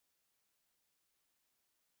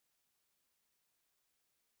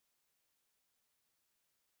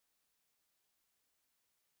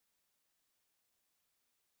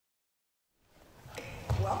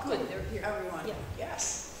everyone. Yeah.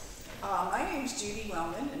 Yes. My name's Judith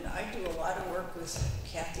Wellman, and I do a lot of work with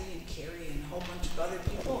Kathy and Carrie and a whole bunch of other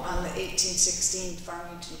people on the 1816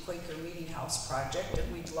 Farmington Quaker Meetinghouse project,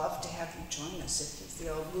 and we'd love to have you join us if you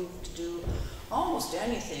feel moved to do almost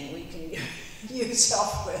anything we can use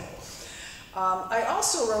help with. I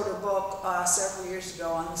also wrote a book several years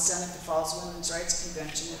ago on the Seneca Falls Women's Rights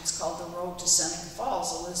Convention. It's called The Road to Seneca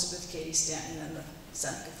Falls, Elizabeth Cady Stanton and the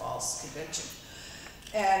Seneca Falls Convention.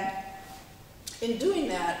 And in doing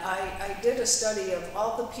that, I did a study of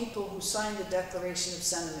all the people who signed the Declaration of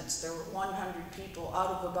Sentiments. There were 100 people out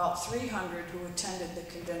of about 300 who attended the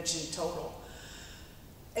convention total.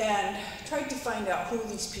 And tried to find out who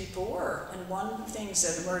these people were. And one of the things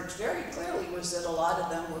that emerged very clearly was that a lot of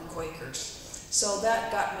them were Quakers. So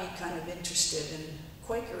that got me kind of interested in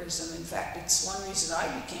Quakerism. In fact, it's one reason I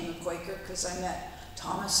became a Quaker, because I met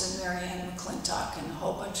Thomas and Mary Ann McClintock and a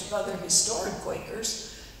whole bunch of other historic Quakers.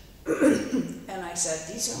 And I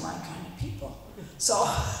said, these are my kind of people. So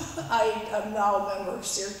I am now a member of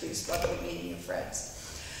Syracuse Public Meeting of Friends.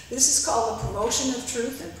 This is called The Promotion of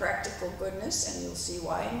Truth and Practical Goodness, and you'll see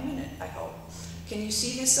why in a minute, I hope. Can you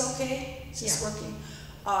see this okay? Is this working?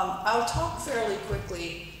 I'll talk fairly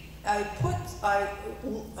quickly. I put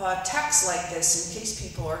text like this in case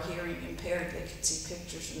people are hearing impaired. They can see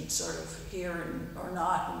pictures and sort of hear or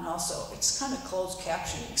not, and also it's kind of closed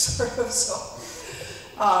captioning sort of. So,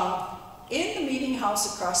 in the meeting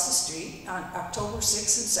house across the street on October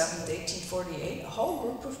 6th and 7th, 1848, a whole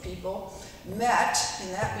group of people met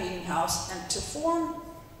in that meeting house and to form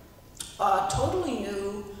a totally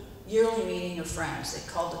new yearly meeting of friends.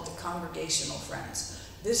 They called it the Congregational Friends.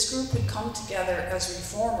 This group had come together as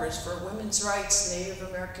reformers for women's rights, Native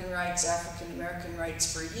American rights, African American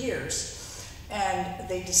rights for years. And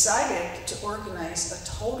they decided to organize a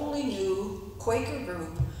totally new Quaker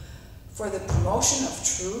group for the promotion of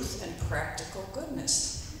truth and practical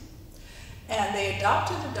goodness. And they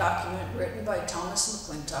adopted a document written by Thomas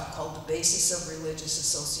McClintock called The Basis of Religious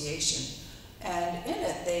Association. And in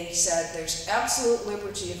it they said there's absolute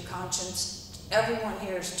liberty of conscience. Everyone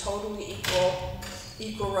here is totally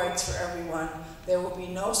equal rights for everyone. There will be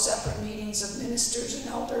no separate meetings of ministers and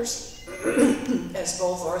elders, as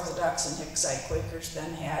both Orthodox and Hicksite Quakers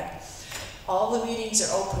then had. All the meetings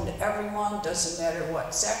are open to everyone, doesn't matter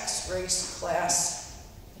what sex, race, class,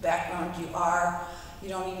 background you are. You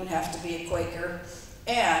don't even have to be a Quaker.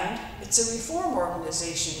 And it's a reform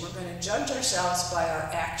organization. We're going to judge ourselves by our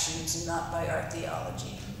actions and not by our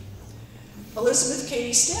theology. Elizabeth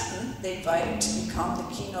Cady Stanton, they invited to become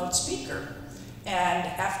the keynote speaker. And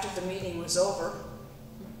after the meeting was over,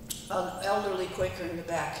 an elderly Quaker in the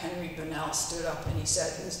back, Henry Bunnell, stood up and he said,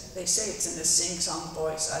 they say it's in a sing-song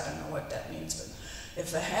voice, I don't know what that means, but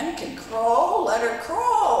if a hen can crow, let her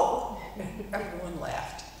crow. Everyone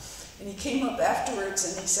laughed. And he came up afterwards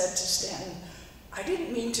and he said to Stanton, I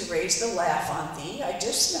didn't mean to raise the laugh on thee, I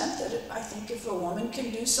just meant that I think if a woman can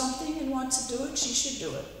do something and wants to do it, she should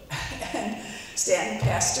do it. And Stanton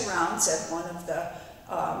passed around, said one of the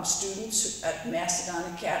students at Macedon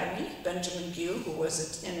Academy, Benjamin Gue, who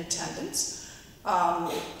was in attendance,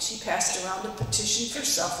 she passed around a petition for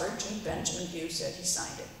suffrage, and Benjamin Gue said he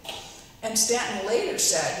signed it. And Stanton later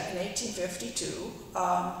said, in 1852,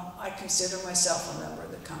 I consider myself a member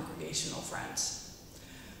of the Congregational Friends.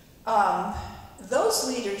 Those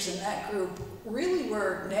leaders in that group really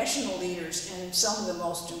were national leaders in some of the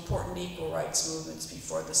most important equal rights movements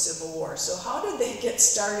before the Civil War. So how did they get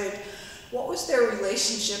started? What was their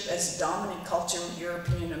relationship as a dominant culture with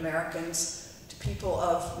European Americans to people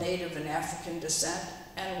of Native and African descent,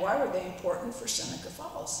 and why were they important for Seneca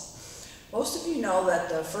Falls? Most of you know that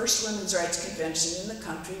the first women's rights convention in the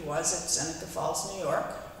country was at Seneca Falls, New York,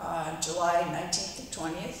 July 19th and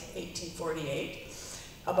 20th, 1848.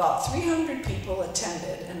 About 300 people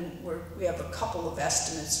attended, and we have a couple of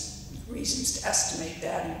estimates, reasons to estimate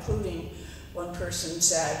that, including one person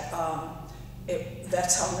said,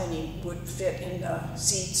 that's how many would fit in the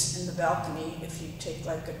seats in the balcony if you take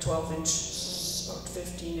like a 12-inch or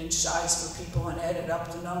 15-inch size for people and added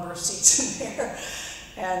up the number of seats in there.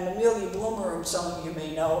 And Amelia Bloomer, whom some of you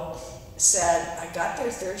may know, said, I got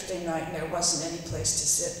there Thursday night and there wasn't any place to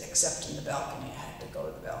sit except in the balcony. I had to go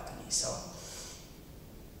to the balcony. So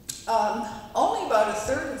only about a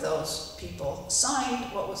third of those people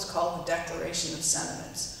signed what was called the Declaration of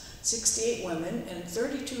Sentiments. 68 women and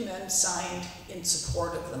 32 men signed in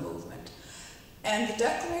support of the movement. And the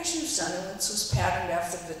Declaration of Sentiments was patterned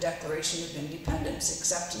after the Declaration of Independence,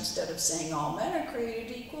 except instead of saying all men are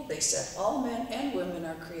created equal, they said all men and women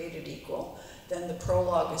are created equal. Then the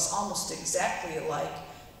prologue is almost exactly alike,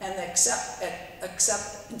 and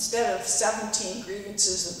except instead of 17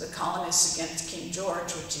 grievances of the colonists against King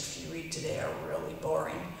George, which if you read today are really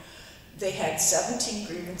boring, they had 17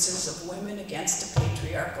 grievances of women against a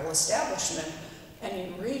patriarchal establishment. And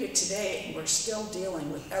you read it today, and we're still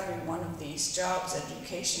dealing with every one of these jobs: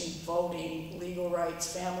 education, voting, legal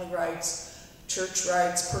rights, family rights, church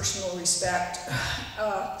rights, personal respect.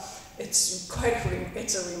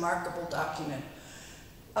 It's a remarkable document.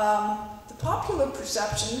 The popular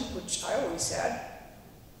perception, which I always had,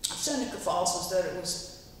 of Seneca Falls was that it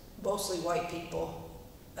was mostly white people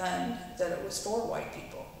and that it was for white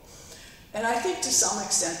people. And I think to some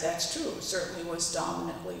extent that's true. It certainly was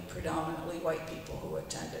predominantly white people who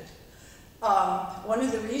attended. One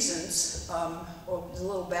of the reasons, or the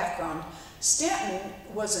little background, Stanton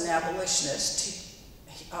was an abolitionist.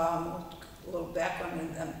 A little background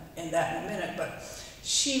in that in a minute, but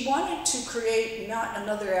she wanted to create not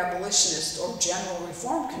another abolitionist or general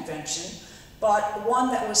reform convention, but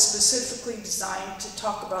one that was specifically designed to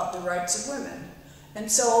talk about the rights of women. And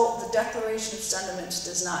so the Declaration of Sentiments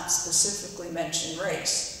does not specifically mention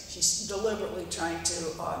race. She's deliberately trying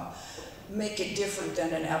to make it different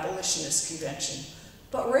than an abolitionist convention.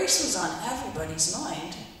 But race was on everybody's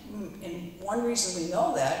mind. And one reason we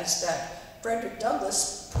know that is that Frederick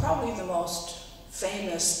Douglass, probably the most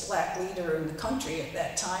famous black leader in the country at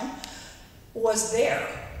that time, was there.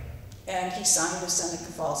 And he signed the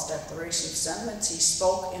Seneca Falls Declaration of Sentiments. He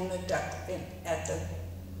spoke at the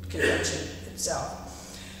convention itself.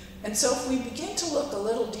 And so if we begin to look a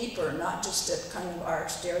little deeper, not just at kind of our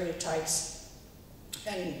stereotypes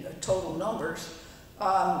and total numbers,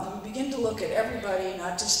 we begin to look at everybody,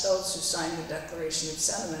 not just those who signed the Declaration of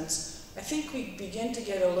Sentiments, I think we begin to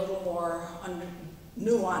get a little more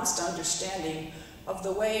nuanced understanding of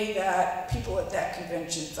the way that people at that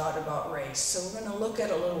convention thought about race. So we're going to look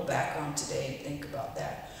at a little background today and think about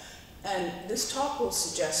that. And this talk will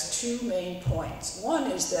suggest two main points.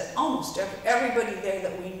 One is that almost everybody there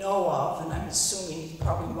that we know of, and I'm assuming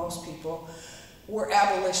probably most people, were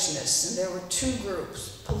abolitionists. And there were two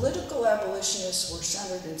groups. Political abolitionists were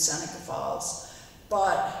centered in Seneca Falls,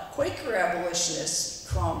 but Quaker abolitionists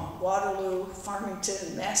from Waterloo,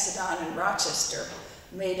 Farmington, Macedon, and Rochester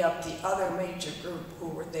made up the other major group who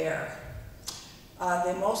were there.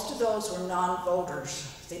 Most of those were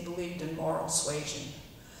non-voters. They believed in moral suasion.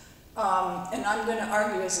 And I'm going to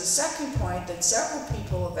argue as a second point that several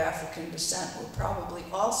people of African descent were probably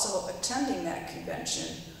also attending that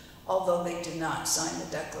convention, although they did not sign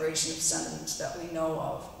the Declaration of Sentiments that we know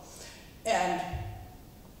of. And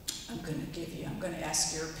I'm going to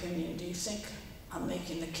ask your opinion. Do you think I'm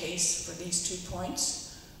making the case for these 2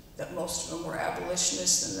 points, that most of them were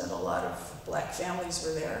abolitionists and that a lot of black families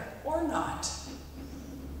were there, or not?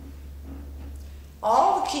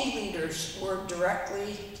 All the key leaders were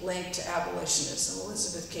directly linked to abolitionism: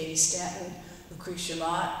 Elizabeth Cady Stanton, Lucretia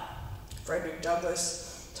Mott, Frederick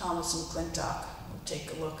Douglass, Thomas McClintock. We'll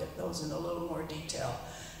take a look at those in a little more detail.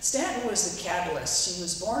 Stanton was the catalyst. She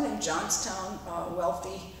was born in Johnstown,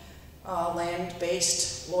 wealthy,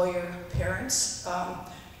 land-based lawyer parents.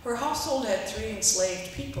 Her household had 3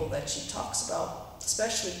 enslaved people that she talks about,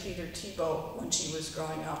 especially Peter Tebow, when she was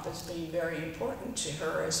growing up, as being very important to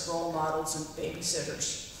her as role models and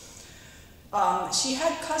babysitters. She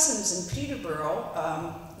had cousins in Peterborough,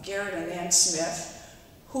 Garrett and Ann Smith,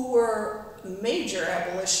 who were major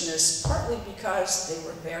abolitionists, partly because they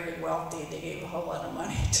were very wealthy. They gave a whole lot of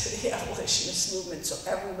money to the abolitionist movement,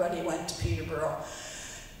 so everybody went to Peterborough.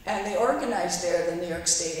 And they organized there the New York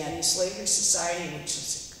State Anti-Slavery Society, which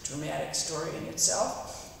is a dramatic story in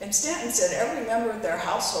itself. And Stanton said every member of their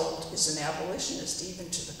household is an abolitionist, even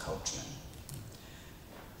to the coachman.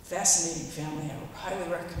 Fascinating family. I would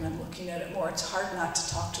highly recommend looking at it more. It's hard not to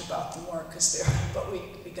talk about them more because but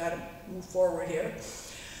we got to move forward here.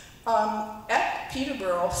 At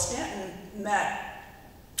Peterborough, Stanton met,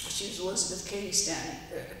 she was Elizabeth Cady Stanton.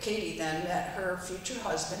 Cady then met her future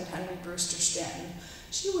husband, Henry Brewster Stanton.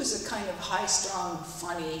 She was a kind of high-strung,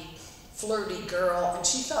 funny, flirty girl, and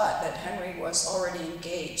she thought that Henry was already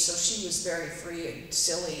engaged, so she was very free and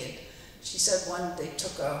silly. And she said they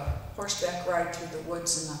took a horseback ride through the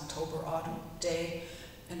woods an autumn day,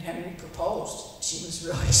 and Henry proposed. She was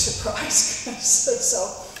really surprised.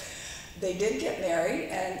 so they did get married,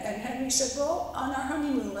 and Henry said, well, on our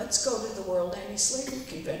honeymoon, let's go to the World Anti-Slavery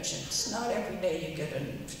Convention. It's not every day you get an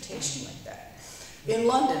invitation like that. In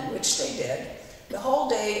London, which they did. The whole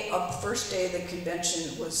day of the first day of the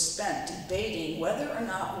convention was spent debating whether or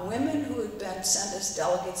not women who had been sent as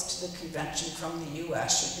delegates to the convention from the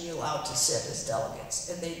U.S. should be allowed to sit as delegates,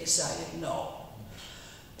 and they decided no.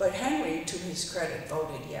 But Henry, to his credit,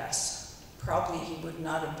 voted yes. probably he would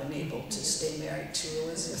not have been able to stay married to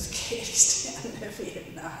Elizabeth Cady Stanton if he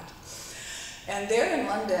had not. And there in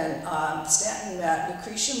London, Stanton met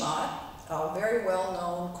Lucretia Mott, a very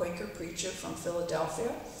well-known Quaker preacher from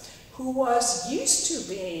Philadelphia, who was used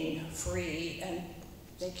to being free and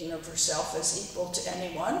thinking of herself as equal to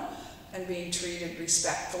anyone and being treated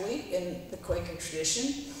respectfully in the Quaker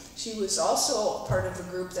tradition. She was also part of a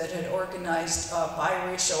group that had organized a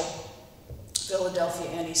biracial Philadelphia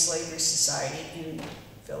Anti-Slavery Society in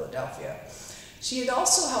Philadelphia. She had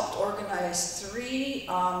also helped organize 3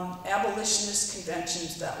 abolitionist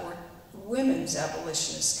conventions that were women's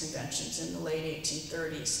abolitionist conventions in the late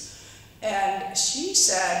 1830s. And she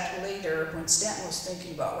said later, when Stanton was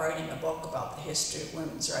thinking about writing a book about the history of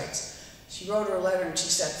women's rights, she wrote her a letter and she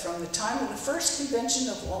said, from the time of the first convention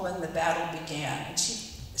of woman, the battle began. And she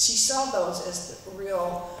saw those as the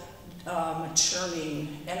real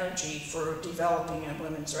churning energy for developing a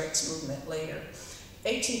women's rights movement later.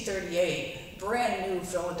 1838, brand new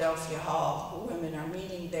Philadelphia Hall. Women are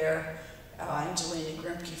meeting there. Angelina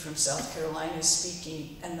Grimke from South Carolina is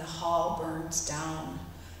speaking, and the hall burns down.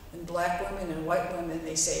 And black women and white women,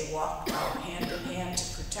 they say, walked out hand in hand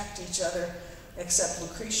to protect each other, except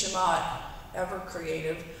Lucretia Mott, ever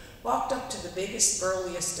creative, walked up to the biggest,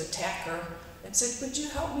 burliest attacker and said, would you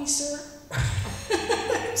help me, sir?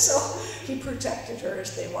 So he protected her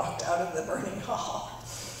as they walked out of the burning hall.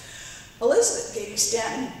 Elizabeth Cady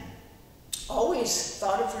Stanton always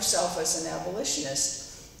thought of herself as an abolitionist,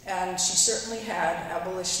 and she certainly had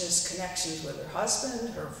abolitionist connections with her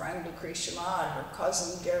husband, her friend Lucretia Mott, her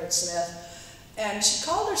cousin Gerrit Smith, and she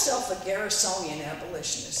called herself a Garrisonian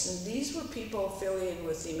abolitionist. And these were people affiliated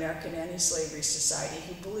with the American Anti-Slavery Society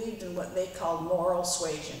who believed in what they called moral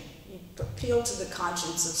suasion. You appeal to the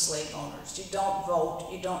conscience of slave owners. You don't vote.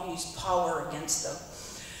 You don't use power against them.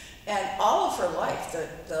 And all of her life,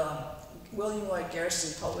 William Lloyd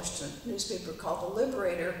Garrison published a newspaper called The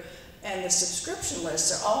Liberator, and the subscription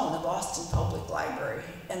lists are all in the Boston Public Library.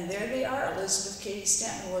 And there they are. Elizabeth Cady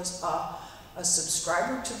Stanton was a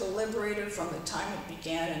subscriber to The Liberator from the time it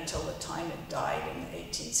began until the time it died in the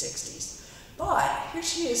 1860s. But here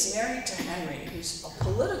she is married to Henry, who's a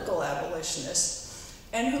political abolitionist,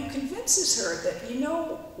 and who convinces her that, you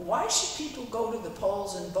know, why should people go to the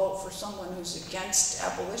polls and vote for someone who's against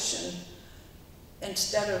abolition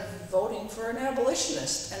instead of voting for an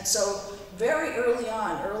abolitionist? And so very early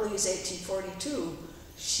on, early as 1842,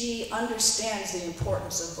 she understands the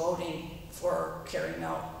importance of voting for carrying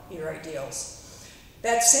out your ideals.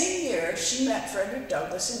 That same year, she met Frederick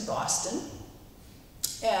Douglass in Boston,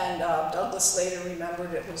 and Douglass later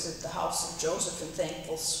remembered it was at the house of Joseph and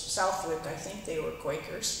Thankful Southwick. I think they were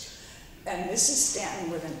Quakers. And Mrs.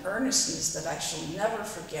 Stanton, with an earnestness that I shall never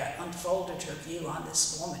forget, unfolded her view on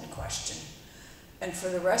this woman question. And for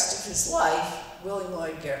the rest of his life,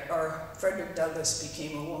 Frederick Douglass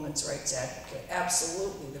became a women's rights advocate,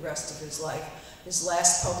 absolutely the rest of his life. His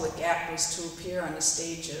last public act was to appear on a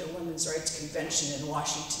stage at a women's rights convention in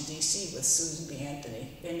Washington, D.C. with Susan B.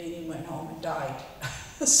 Anthony, and then he went home and died.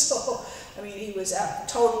 So, I mean, he was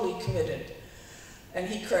totally committed, and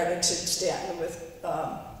he credited Stanton with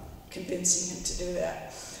convincing him to do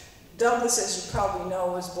that. Douglass, as you probably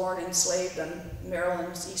know, was born enslaved on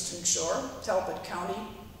Maryland's Eastern Shore, Talbot County.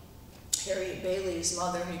 Harriet Bailey, his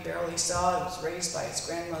mother, he barely saw. He was raised by his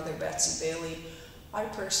grandmother, Betsy Bailey. I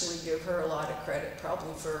personally give her a lot of credit,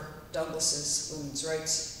 probably for Douglass's women's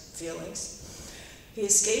rights feelings. He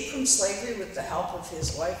escaped from slavery with the help of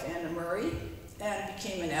his wife, Anna Murray, and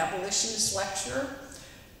became an abolitionist lecturer.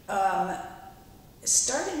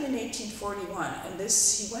 Starting in 1841, and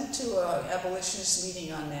he went to an abolitionist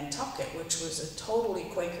meeting on Nantucket, which was a totally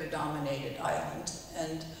Quaker-dominated island,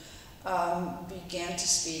 and began to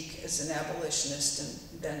speak as an abolitionist,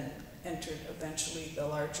 and then entered eventually the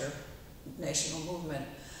larger national movement.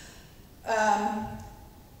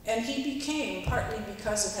 And he became, partly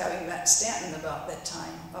because of having met Stanton about that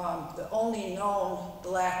time, the only known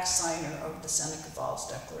black signer of the Seneca Falls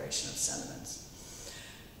Declaration of Sentiments.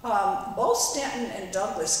 Both Stanton and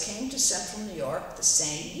Douglass came to Central New York the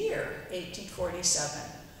same year, 1847.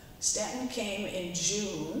 Stanton came in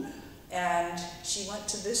June, and she went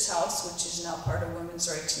to this house, which is now part of Women's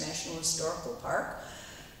Rights National Historical Park.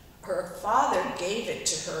 Her father gave it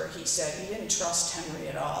to her, he said. He didn't trust Henry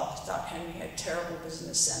at all. He thought Henry had terrible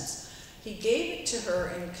business sense. He gave it to her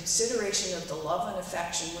in consideration of the love and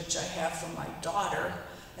affection which I have for my daughter.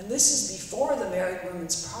 And this is before the Married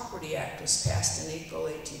Women's Property Act was passed in April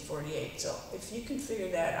 1848. So if you can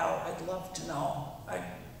figure that out, I'd love to know.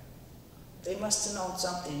 They must have known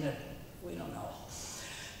something that we don't know.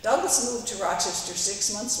 Douglas moved to Rochester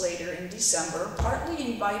 6 months later in December,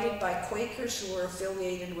 partly invited by Quakers who were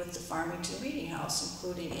affiliated with the Farmington Meetinghouse,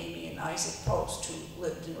 including Amy and Isaac Post, who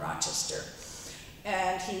lived in Rochester.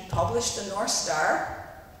 And he published the North Star.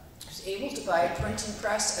 He was able to buy a printing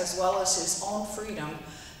press as well as his own freedom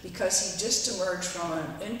because he just emerged from an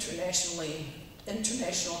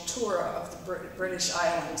international tour of the British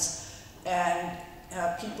Islands, and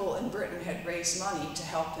people in Britain had raised money to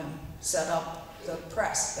help him set up the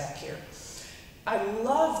press back here. I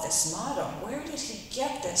love this motto. Where did he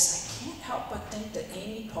get this? I can't help but think that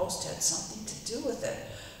Amy Post had something to do with it.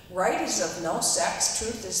 Right is of no sex,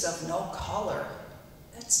 truth is of no color.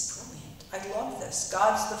 That's brilliant. I love this.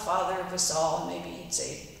 God's the father of us all, and maybe he'd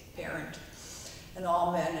say parent, and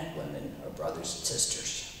all men and women are brothers and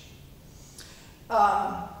sisters.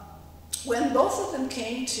 When both of them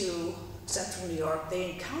came to Central New York,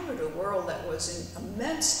 they encountered a world that was in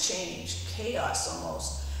immense change, chaos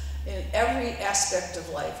almost, in every aspect of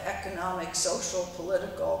life, economic, social,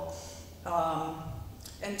 political.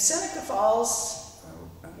 And Seneca Falls,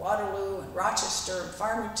 and Waterloo, and Rochester, and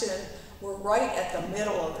Farmington were right at the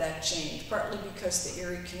middle of that change, partly because the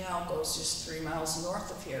Erie Canal goes just 3 miles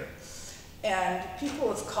north of here. And people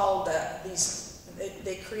have called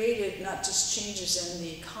they created not just changes in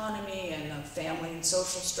the economy and the family and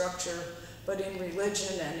social structure, but in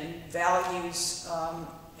religion and in values.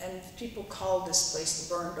 And people called this place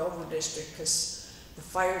the burned over district because the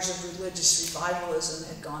fires of religious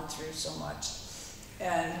revivalism had gone through so much.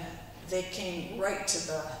 And they came right to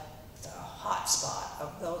the hot spot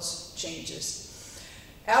of those changes.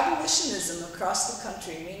 Abolitionism across the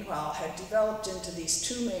country, meanwhile, had developed into these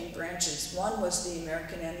two main branches. One was the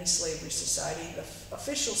American Anti-Slavery Society. The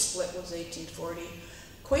official split was 1840.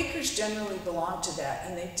 Quakers generally belonged to that,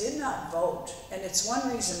 and they did not vote. And it's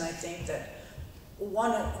one reason I think that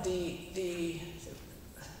one of the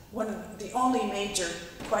only major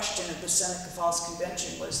question at the Seneca Falls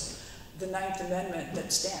Convention was the Ninth Amendment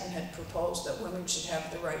that Stanton had proposed, that women should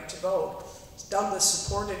have the right to vote. Douglas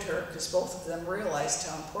supported her because both of them realized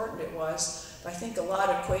how important it was. But I think a lot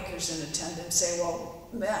of Quakers in attendance say, well,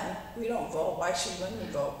 men, we don't vote. Why should women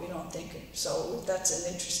vote? We don't think it. So that's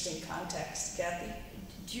an interesting context. Kathy?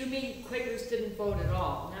 Do you mean Quakers didn't vote at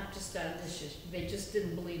all, not just on this issue? They just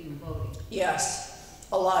didn't believe in voting? Yes,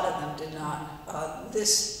 a lot of them did not.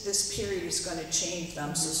 This period is going to change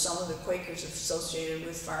them. So some of the Quakers associated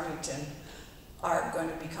with Farmington are going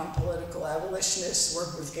to become political abolitionists,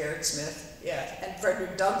 work with Gerrit Smith. Yeah, and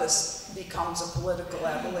Frederick Douglass becomes a political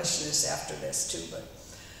abolitionist after this too, but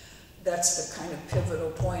that's the kind of pivotal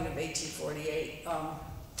point of 1848.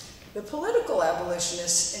 The political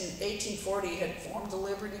abolitionists in 1840 had formed the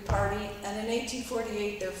Liberty Party, and in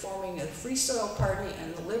 1848 they're forming the Free Soil Party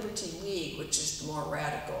and the Liberty League, which is the more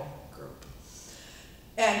radical group.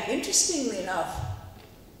 And interestingly enough,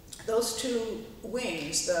 those two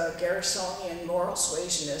wings, the Garrisonian moral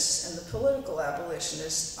suasionists and the political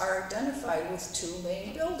abolitionists, are identified with two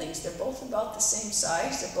main buildings. They're both about the same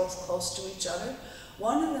size, they're both close to each other.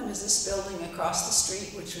 One of them is this building across the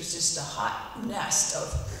street, which was just a hot nest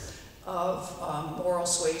of moral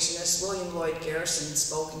suasionists. William Lloyd Garrison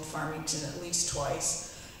spoke in Farmington at least twice.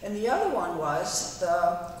 And the other one was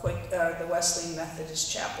the Wesleyan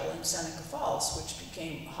Methodist Chapel in Seneca Falls, which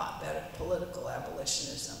became a hotbed of political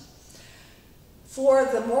abolitionism. For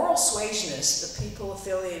the moral suasionists, the people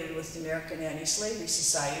affiliated with the American Anti-Slavery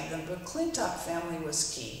Society, the McClintock family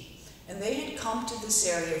was key. And they had come to this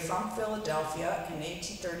area from Philadelphia in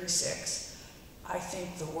 1836. I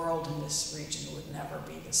think the world in this region would never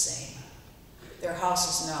be the same. Their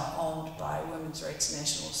house is now owned by Women's Rights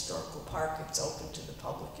National Historical Park. It's open to the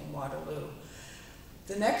public in Waterloo.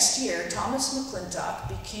 The next year, Thomas McClintock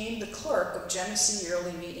became the clerk of Genesee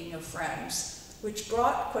Yearly Meeting of Friends, which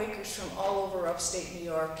brought Quakers from all over upstate New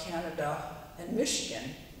York, Canada, and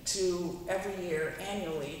Michigan to every year,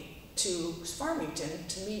 annually, to Farmington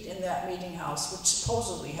to meet in that meeting house, which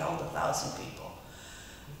supposedly held 1,000 people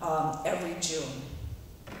every June.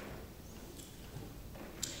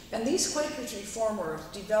 And these Quakers reformers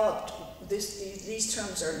developed, these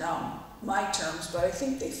terms are now my terms, but I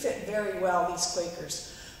think they fit very well, these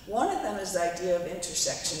Quakers. One of them is the idea of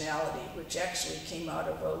intersectionality, which actually came out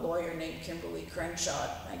of a lawyer named Kimberly Crenshaw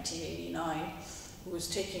in 1989, who was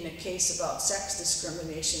taking a case about sex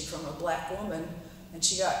discrimination from a black woman, and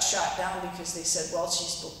she got shot down because they said, well,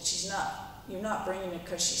 you're not bringing it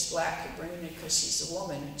because she's black, you're bringing it because she's a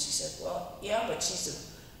woman. And she said, well, yeah, but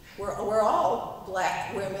we're all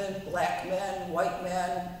black women, black men, white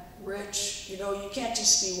men, rich. You know, you can't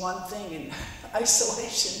just be one thing in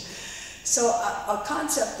isolation. So a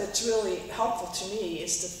concept that's really helpful to me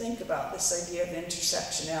is to think about this idea of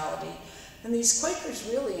intersectionality. And these Quakers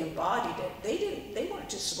really embodied it. They weren't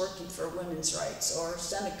just working for women's rights or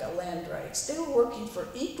Seneca land rights. They were working for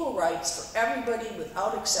equal rights for everybody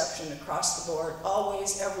without exception across the board,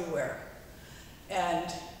 always, everywhere.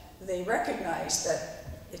 And they recognized that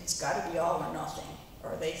it's got to be all or nothing,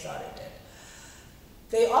 or they thought it did.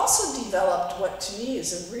 They also developed what to me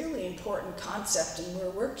is a really important concept, and we're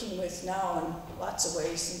working with now in lots of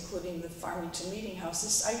ways, including the Farmington Meetinghouse,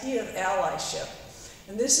 this idea of allyship.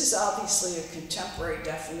 And this is obviously a contemporary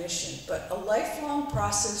definition, but a lifelong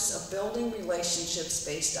process of building relationships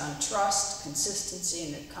based on trust,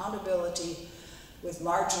 consistency, and accountability with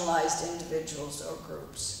marginalized individuals or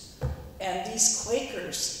groups. And these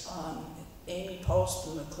Quakers, Amy Post,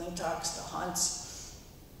 the McClintocks, the Hunts,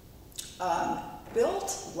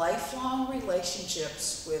 built lifelong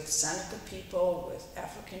relationships with Seneca people, with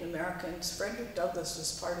African Americans. Frederick Douglass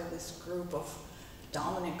was part of this group of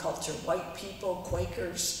dominant culture, white people,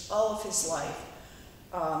 Quakers, all of his life.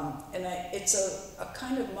 It's a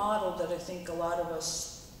kind of model that I think a lot of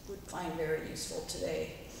us would find very useful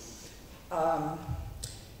today.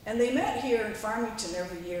 And they met here in Farmington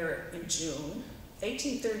every year in June.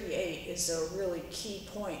 1838 is a really key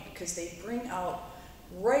point because they bring out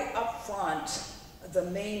right up front the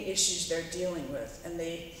main issues they're dealing with, and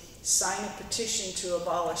they sign a petition to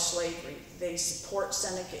abolish slavery. They support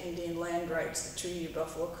Seneca Indian land rights. The Treaty of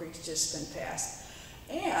Buffalo Creek's just been passed.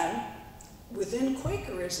 And within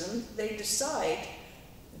Quakerism, they decide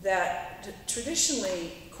that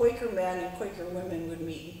traditionally Quaker men and Quaker women would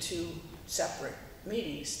meet in two separate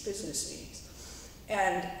meetings, business meetings.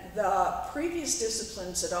 And the previous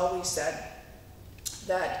disciplines had always said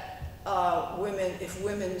that if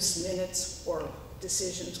women's minutes or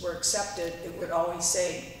decisions were accepted, it would always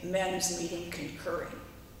say men's meeting concurring.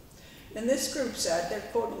 And this group said, they're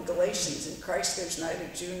quoting Galatians, in Christ there's neither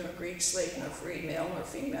Jew nor Greek, slave nor free, male nor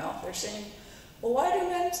female. They're saying, well, why do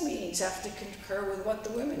men's meetings have to concur with what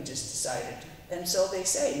the women just decided? And so they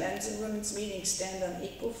say men's and women's meetings stand on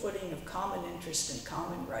equal footing of common interest and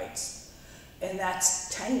common rights. And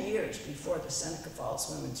that's 10 years before the Seneca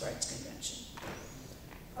Falls Women's Rights Convention.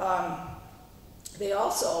 They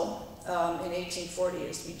also, in 1840,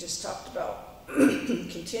 as we just talked about,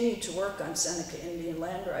 continued to work on Seneca Indian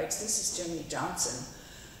land rights. This is Jimmy Johnson,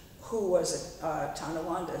 who was a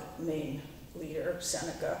Tonawanda Maine leader,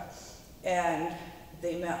 Seneca, and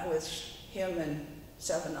they met with him and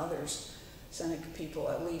 7 others, Seneca people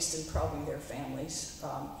at least, and probably their families,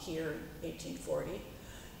 here in 1840.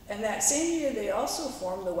 And that same year, they also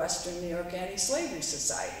formed the Western New York Anti-Slavery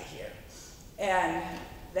Society here. And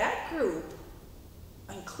that group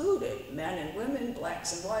included men and women,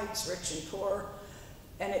 blacks and whites, rich and poor,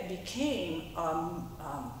 and it became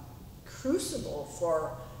crucible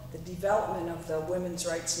for the development of the women's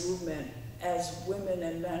rights movement as women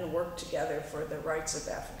and men worked together for the rights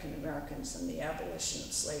of African Americans and the abolition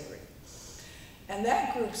of slavery. And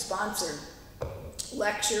that group sponsored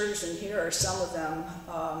lectures, and here are some of them,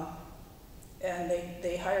 and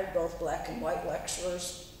they hired both black and white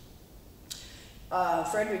lecturers.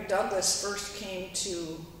 Frederick Douglass first came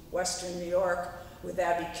to Western New York with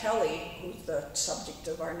Abby Kelly, who's the subject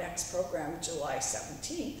of our next program, July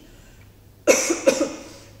 17th.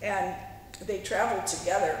 And they traveled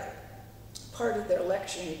together. Part of their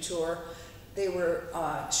lecturing tour, they were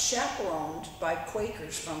chaperoned by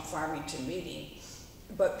Quakers from Farmington Meeting,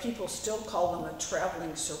 but people still call them a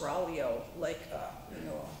traveling seraglio, like a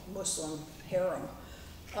Muslim harem.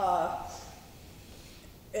 But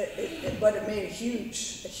it made a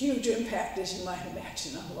huge impact, as you might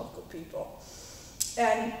imagine, on local people.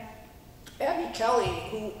 And Abby Kelly,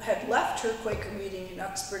 who had left her Quaker meeting in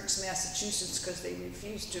Uxbridge, Massachusetts, because they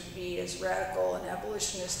refused to be as radical and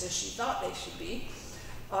abolitionist as she thought they should be,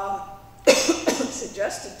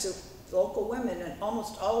 suggested to local women, and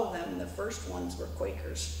almost all of them, the first ones were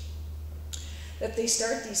Quakers, that they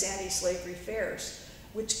start these anti-slavery fairs,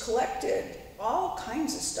 which collected all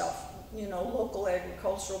kinds of stuff, local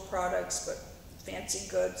agricultural products, but fancy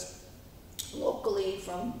goods, locally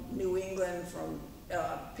from New England, from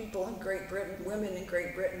people in Great Britain. Women in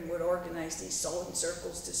Great Britain would organize these sewing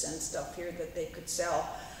circles to send stuff here that they could sell.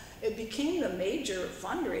 It became the major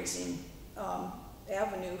fundraising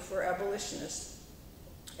avenue for abolitionists,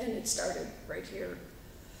 and it started right here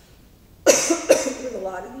with a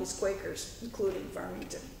lot of these Quakers, including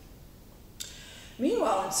Farmington.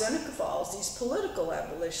 Meanwhile, in Seneca Falls, these political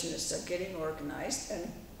abolitionists are getting organized,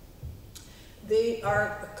 and They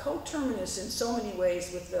are coterminous in so many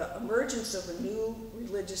ways with the emergence of a new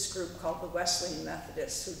religious group called the Wesleyan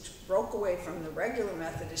Methodists, who broke away from the regular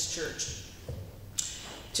Methodist Church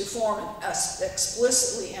to form an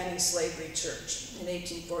explicitly anti-slavery church in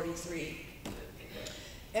 1843.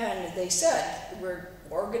 And they said, we're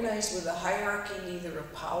organized with a hierarchy neither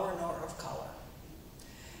of power nor of color.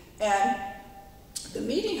 And the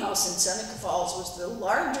Meetinghouse in Seneca Falls was the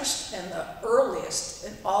largest and the earliest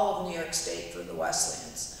in all of New York State for the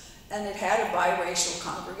Wesleyans. And it had a biracial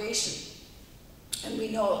congregation. And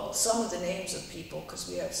we know some of the names of people because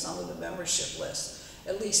we have some of the membership lists.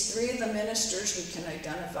 At least 3 of the ministers we can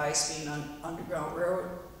identify as being on Underground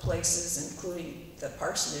Railroad places, including the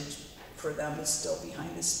parsonage for them is still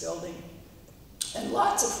behind this building. And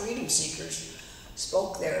lots of freedom seekers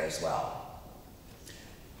spoke there as well.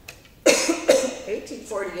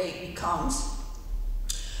 1848 becomes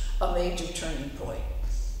a major turning point.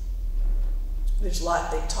 There's a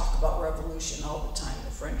lot, they talk about revolution all the time.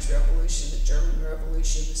 The French Revolution, the German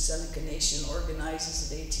Revolution, the Seneca Nation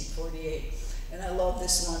organizes in 1848. And I love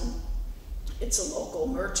this one. It's a local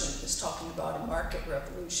merchant that's talking about a market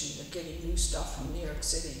revolution. They're getting new stuff from New York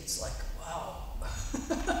City. It's like, wow.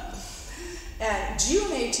 And June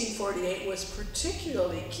 1848 was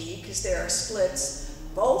particularly key because there are splits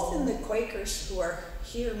both in the Quakers who are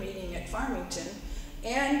here meeting at Farmington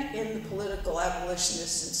and in the political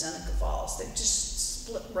abolitionists in Seneca Falls. They just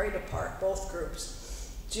split right apart, both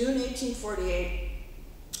groups. June 1848,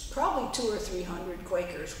 probably 200 or 300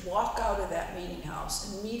 Quakers walk out of that meeting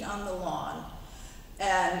house and meet on the lawn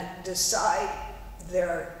and decide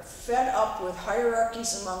they're fed up with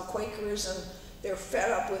hierarchies among Quakerism. They're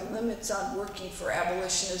fed up with limits on working for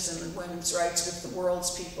abolitionism and women's rights with the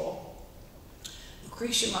world's people.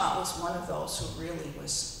 Lucretia Mott was one of those who really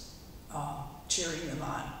was cheering them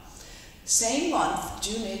on. Same month,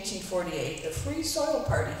 June 1848, the Free Soil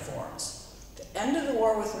Party forms. The end of the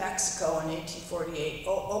war with Mexico in 1848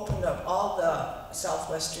 opened up all the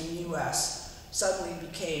southwestern U.S., suddenly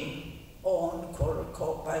became owned, quote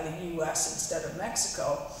unquote, by the U.S. instead of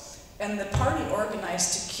Mexico. And the party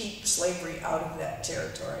organized to keep slavery out of that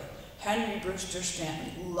territory. Henry Brewster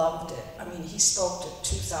Stanton loved it. I mean, he spoke to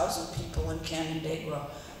 2,000 people in Canandaigua.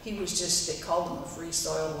 He was just, they called him a free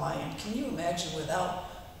soil lion. Can you imagine without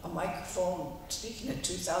a microphone speaking to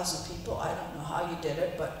 2,000 people? I don't know how you did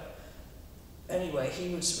it, but anyway,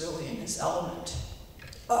 he was really in his element.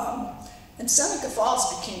 And Seneca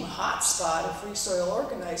Falls became a hot spot of free soil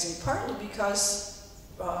organizing, partly because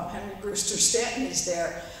Henry Brewster Stanton is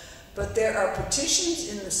there. But there are petitions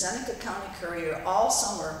in the Seneca County Courier all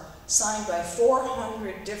summer signed by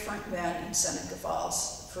 400 different men in Seneca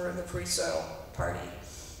Falls for the Free Soil Party.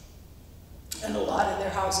 And a lot of their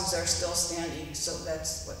houses are still standing, so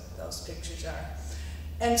that's what those pictures are.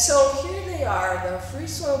 And so here they are, the Free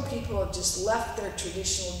Soil people have just left their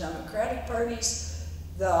traditional Democratic parties.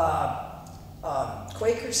 The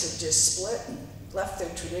Quakers have just split and left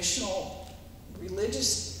their traditional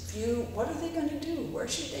religious view. What are they going to do? Where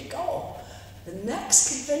should they go? The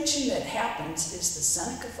next convention that happens is the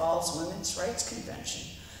Seneca Falls Women's Rights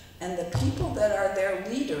Convention. And the people that are their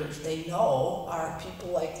leaders, they know, are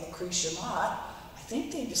people like Lucretia Mott. I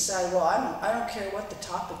think they decide, well, I don't care what the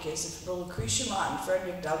topic is. If Lucretia Mott and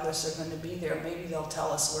Frederick Douglass are going to be there, maybe they'll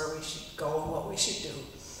tell us where we should go and what we should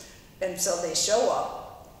do. And so they show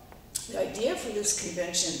up. The idea for this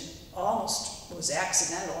convention almost was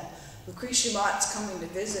accidental. Lucretia Mott's coming to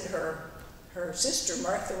visit her sister,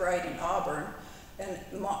 Martha Wright, in Auburn, and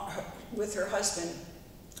with her husband,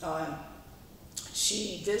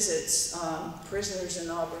 she visits prisoners in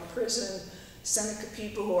Auburn prison, Seneca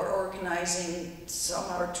people who are organizing. Some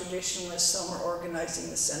are traditionalists, some are organizing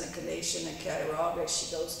the Seneca Nation in Cattaraugus.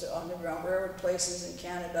 She goes to Underground Railroad places in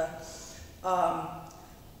Canada.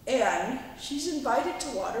 And she's invited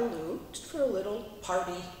to Waterloo for a little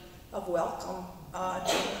party of welcome,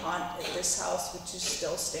 Jane Hunt at this house, which is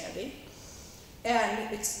still standing.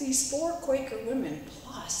 And it's these 4 Quaker women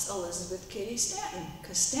plus Elizabeth Cady Stanton,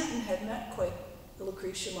 because Stanton had met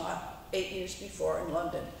Lucretia Mott 8 years before in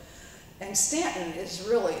London. And Stanton is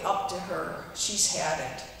really up to her. She's had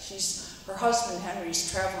it. Her husband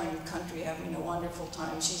Henry's traveling the country having a wonderful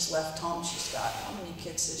time. She's left home. She's got, how many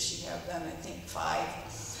kids does she have then? I think 5.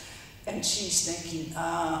 And she's thinking,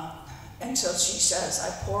 and so she says, I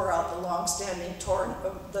pour out the long-standing torrent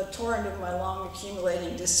of my long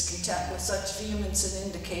accumulating discontent with such vehemence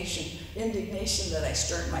and indignation that I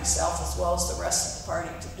stirred myself as well as the rest of the party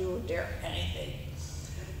to do or dare anything.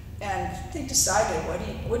 And they decided,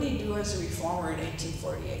 what do you do as a reformer in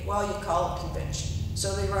 1848? Well, you call a convention.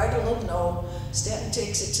 So they write a little note. Stanton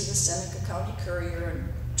takes it to the Seneca County Courier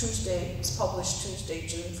and Tuesday, it's published Tuesday,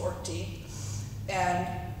 June 14th. And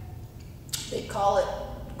they call it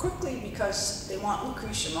quickly because they want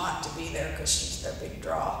Lucretia Mott to be there because she's their big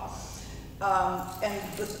draw. And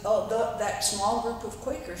that small group of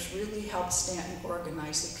Quakers really helped Stanton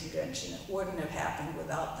organize the convention. It wouldn't have happened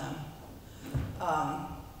without them.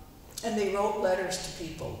 And they wrote letters to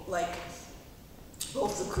people, like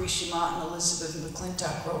both Lucretia Mott and Elizabeth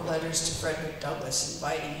McClintock wrote letters to Frederick Douglass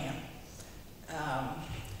inviting him.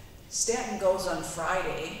 Stanton goes on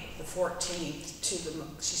Friday, the 14th,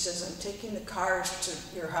 she says, I'm taking the cars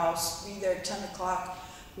to your house, be there at 10 o'clock.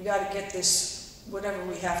 We got to get this, whatever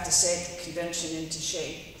we have to say at the convention, into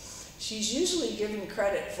shape. She's usually given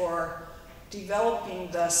credit for developing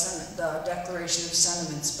the Declaration of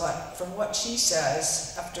Sentiments, but from what she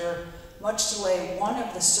says, after much delay, one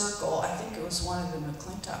of the circle, I think it was one of the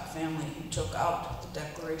McClintock family, who took out the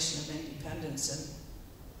Declaration of Independence, and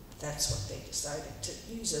that's what they decided to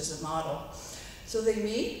use as a model. So they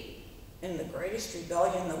meet in the greatest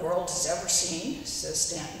rebellion the world has ever seen, says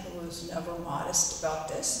Stanton, who was never modest about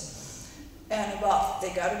this. And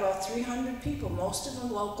they got about 300 people, most of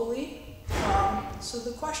them locally. So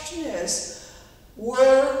the question is,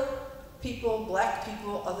 were people, black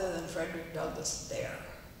people, other than Frederick Douglass there?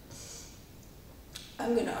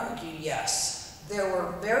 I'm going to argue yes. There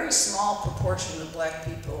were a very small proportion of black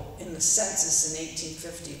people in the census in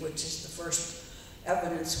 1850, which is the first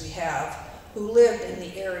evidence we have, who lived in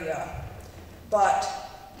the area. But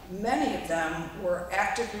many of them were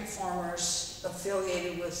active reformers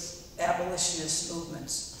affiliated with abolitionist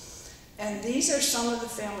movements. And these are some of the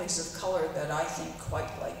families of color that I think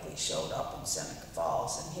quite likely showed up in Seneca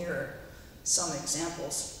Falls. And here are some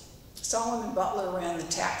examples. Solomon Butler ran the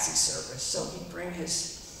taxi service, so he'd bring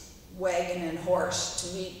his wagon and horse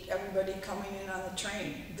to meet everybody coming in on the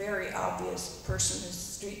train. Very obvious person, his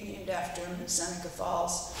street named after him in Seneca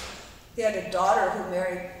Falls. He had a daughter who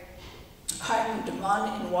married Hiram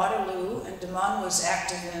Demian in Waterloo, and Demian was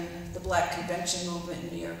active in the Black Convention movement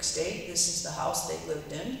in New York State. This is the house they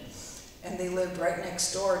lived in, and they lived right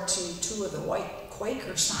next door to two of the white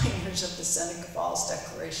Quaker signers of the Seneca Falls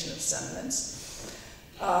Declaration of Sentiments.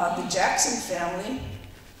 The Jackson family,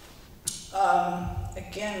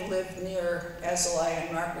 again, lived near Azalea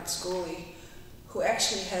and Margaret Schooley, who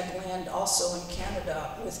actually had land also in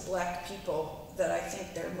Canada with black people that I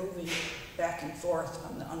think they're moving back and forth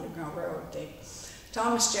on the Underground Railroad thing.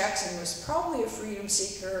 Thomas Jackson was probably a freedom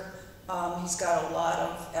seeker. He's got a lot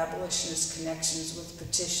of abolitionist connections with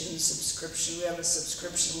petitions, subscription. We have a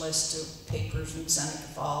subscription list to papers in Seneca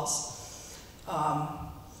Falls.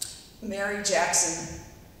 Mary Jackson,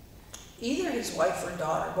 either his wife or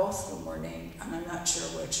daughter, both of them were named, and I'm not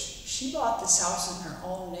sure which. She bought this house in her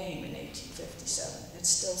own name in 1857. It's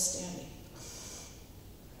still standing.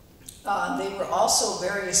 They were also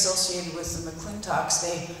very associated with the McClintocks.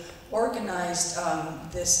 They organized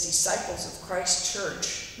this Disciples of Christ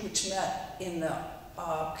Church, which met in the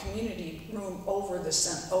community room over the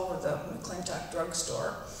McClintock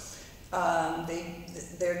drugstore.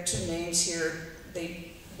 Their two names here, they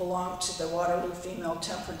belonged to the Waterloo Female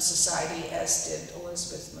Temperance Society, as did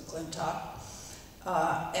Elizabeth McClintock.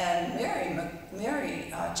 And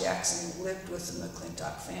Mary Jackson lived with the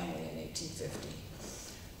McClintock family in 1850.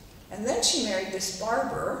 And then she married this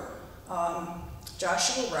barber,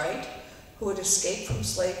 Joshua Wright, who had escaped from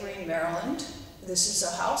slavery in Maryland. This is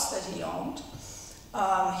a house that he owned.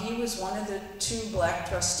 He was one of the two black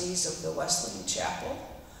trustees of the Wesleyan Chapel.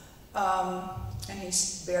 And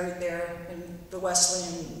he's buried there in the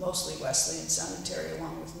mostly Wesleyan cemetery,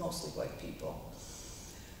 along with mostly white people.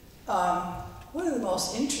 One of the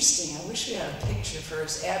most interesting, I wish we had a picture of her,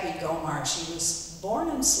 is Abby Gomar. She was born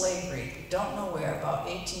in slavery, don't know where, about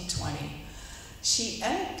 1820. She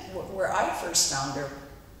ended, where I first found her,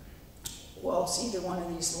 well, it's either one of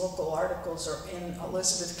these local articles or in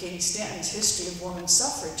Elizabeth Cady Stanton's History of Women's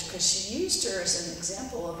Suffrage, because she used her as an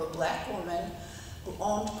example of a black woman who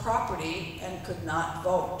owned property and could not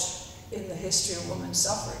vote in the history of women's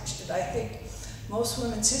suffrage. And I think most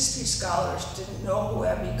women's history scholars didn't know who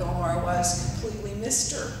Abby Gomar was, completely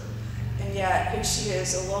missed her. And yet, here she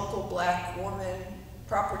is, a local black woman,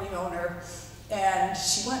 property owner, and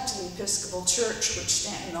she went to the Episcopal Church, which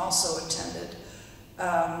Stanton also attended.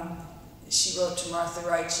 She wrote to Martha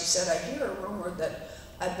Wright, she said, I hear a rumor that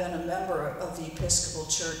I've been a member of the Episcopal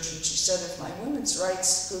Church, and she said, if my women's rights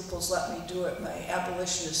scruples let me do it, my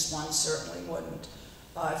abolitionist ones certainly wouldn't.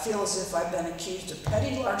 I feel as if I've been accused of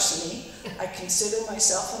petty larceny. I consider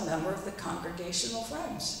myself a member of the Congregational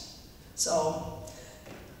Friends. So,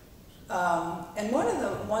 and one of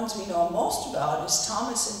the ones we know most about is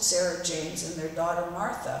Thomas and Sarah James and their daughter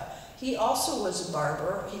Martha. he also was a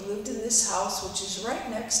barber. He lived in this house, which is right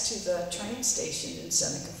next to the train station in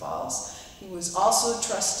Seneca Falls. He was also a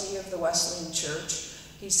trustee of the Wesleyan Church.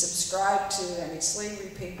 He subscribed to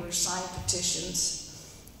anti-slavery papers, signed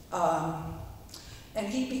petitions, and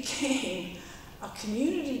he became a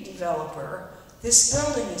community developer. This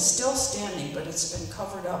building is still standing, but it's been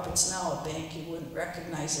covered up. It's now a bank. You wouldn't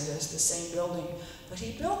recognize it as the same building. But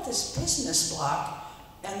he built this business block,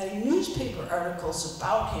 and there are newspaper articles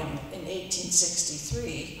about him in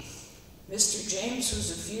 1863. Mr. James, who's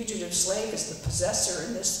a fugitive slave, is the possessor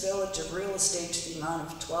in this village of real estate to the amount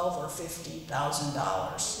of $12,000 or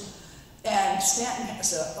 $50,000. And Stanton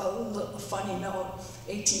has a funny note,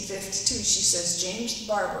 1852, she says, James the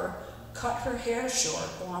barber cut her hair short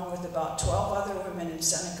along with about 12 other women in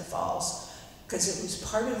Seneca Falls because it was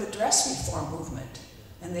part of the dress reform movement.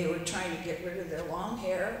 And they were trying to get rid of their long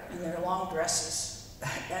hair and their long dresses.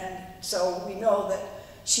 And so we know that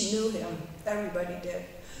she knew him. Everybody did.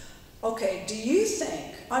 Okay, do you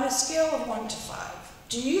think, on a scale of 1 to 5,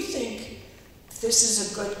 do you think this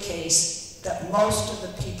is a good case that most of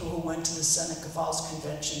the people who went to the Seneca Falls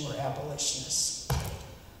Convention were abolitionists?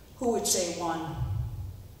 Who would say 1?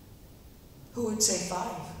 Who would say 5?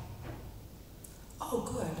 Oh,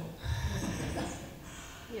 good.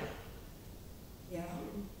 Yeah. Yeah.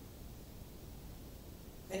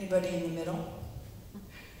 Anybody in the middle?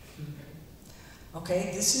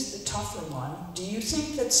 Okay, this is the tougher one. Do you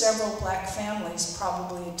think that several black families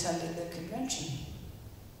probably attended the convention?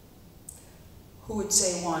 Who would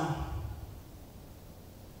say 1?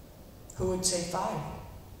 Who would say 5?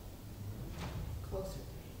 Closer.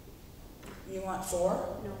 You want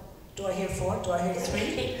 4? No. Do I hear 4? Do I hear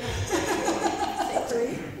 3?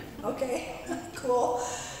 3? Okay, cool.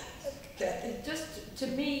 Okay. Just to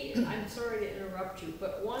me, I'm sorry to interrupt you,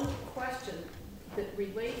 but one question that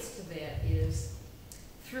relates to that is,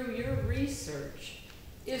 through your research,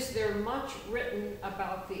 is there much written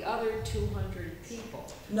about the other 200 people?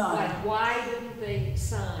 None. Like, why didn't they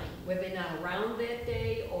sign? Were they not around that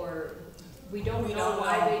day, or we don't know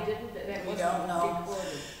why they didn't? That We wasn't don't know.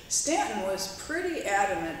 recorded. Stanton was pretty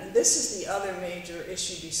adamant, and this is the other major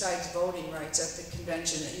issue besides voting rights at the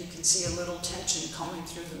convention that you can see a little tension coming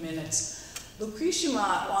through the minutes. Lucretia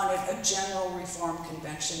Mott wanted a general reform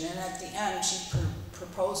convention, and at the end she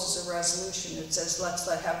proposes a resolution that says let's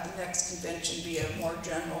have the next convention be a more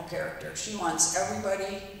general character. She wants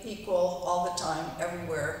everybody equal all the time,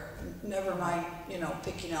 everywhere, never mind,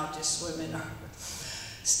 picking out just women.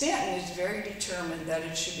 Stanton is very determined that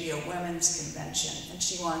it should be a women's convention, and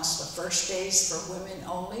she wants the first days for women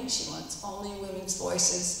only. She wants only women's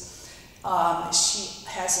voices.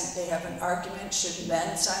 They have an argument, should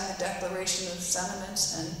men sign the Declaration of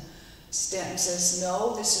Sentiments? And Stanton says,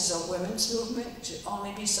 no, this is a women's movement, it should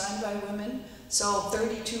only be signed by women. So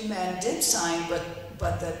 32 men did sign,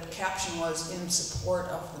 but the caption was in support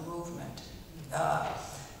of the movement.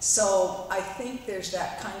 So I think there's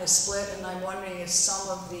that kind of split, and I'm wondering if some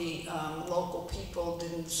of the local people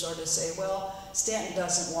didn't sort of say, well, Stanton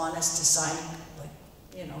doesn't want us to sign, like,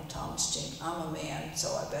 Thomas Jane, I'm a man, so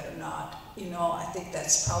I better not. I think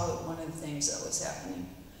that's probably one of the things that was happening.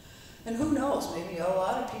 And who knows, maybe a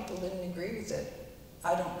lot of people didn't agree with it.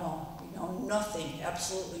 I don't know. We know nothing,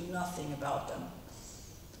 absolutely nothing about them.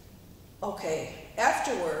 Okay,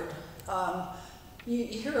 afterward, you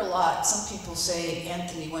hear a lot, some people say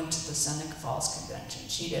Anthony went to the Seneca Falls Convention.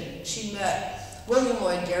 She didn't. She met, William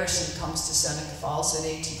Lloyd Garrison comes to Seneca Falls in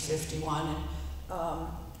 1851, and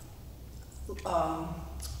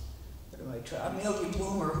Amelia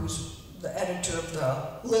Bloomer, who's the editor of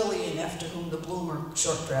the Lillian, after whom the Bloomer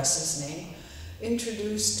short dress is named,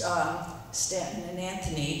 introduced Stanton and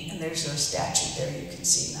Anthony, and there's a statue there you can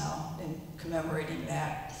see now in commemorating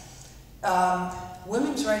that.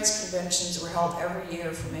 Women's rights conventions were held every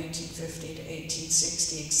year from 1850 to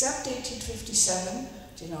 1860, except 1857.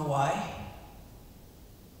 Do you know why?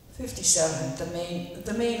 57,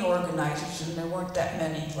 the main organizers, and there weren't that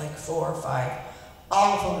many, like 4 or 5.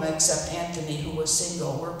 All of them except Anthony, who was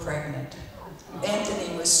single, were pregnant.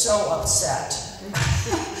 Anthony was so upset.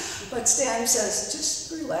 But Stan says,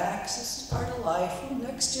 just relax, this is part of life.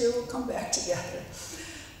 Next year we'll come back together.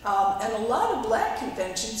 And a lot of black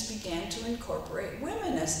conventions began to incorporate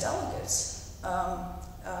women as delegates.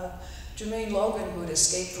 Jermaine Logan, who had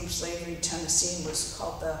escaped from slavery in Tennessee and was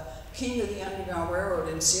called the king of the Underground Railroad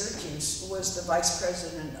in Syracuse, was the vice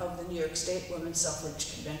president of the New York State Women's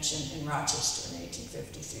Suffrage Convention in Rochester in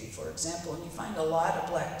 1853, for example. And you find a lot of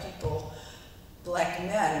black people, black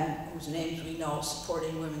men, whose names we know,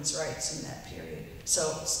 supporting women's rights in that period.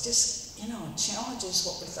 So it's just, it challenges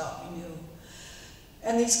what we thought we knew.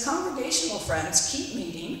 And these congregational friends keep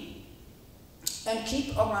meeting, and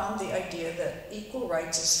keep around the idea that equal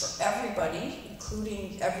rights is for everybody,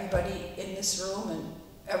 including everybody in this room and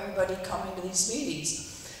everybody coming to these meetings.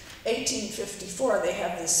 1854, they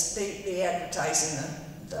have this, they advertise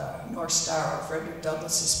in the North Star or Frederick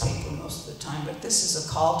Douglass's paper most of the time, but this is a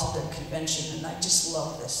call to the convention, and I just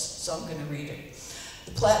love this, so I'm going to read it.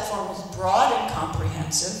 The platform is broad and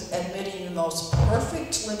comprehensive, admitting the most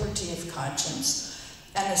perfect liberty of conscience,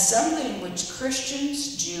 an assembly in which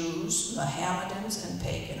Christians, Jews, Mohammedans, and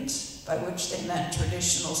pagans, by which they meant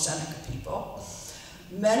traditional Seneca people,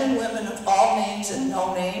 men and women of all names and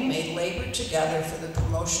no name may labor together for the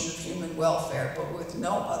promotion of human welfare, but with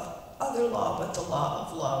no other law but the law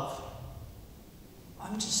of love.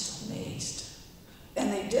 I'm just amazed.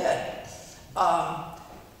 And they did.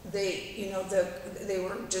 They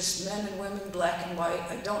were just men and women, black and white.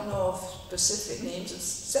 I don't know of specific names of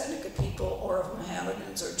Seneca people or of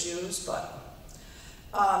Mohammedans or Jews, but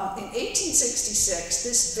in 1866,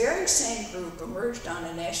 this very same group emerged on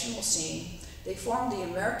a national scene. They formed the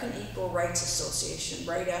American Equal Rights Association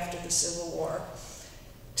right after the Civil War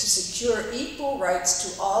to secure equal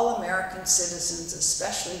rights to all American citizens,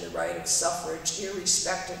 especially the right of suffrage,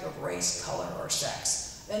 irrespective of race, color, or sex.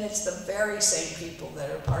 And it's the very same people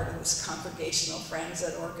that are part of this Congregational Friends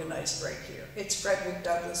that organized right here. It's Frederick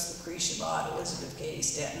Douglass, Lucretia Mott, Elizabeth Cady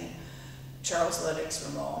Stanton, Charles Lennox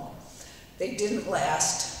Ramon. They didn't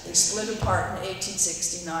last. They split apart in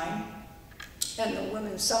 1869. And the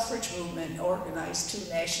women's suffrage movement organized two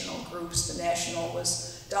national groups. The national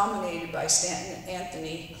was dominated by Stanton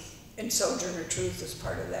Anthony, and Sojourner Truth was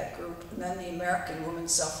part of that group. And then the American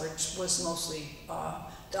women's suffrage was mostly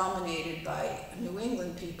dominated by New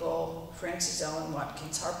England people. Frances Ellen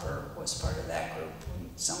Watkins Harper was part of that group.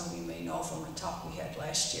 Some of you may know from a talk we had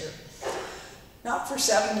last year. Not for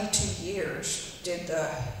 72 years it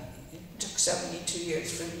took 72 years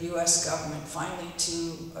for the US government finally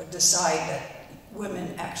to decide that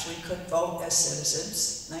women actually could vote as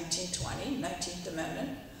citizens, 1920, 19th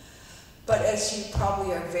Amendment. But as you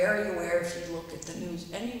probably are very aware if you look at the news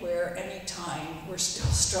anywhere, anytime, we're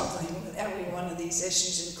still struggling with every one of these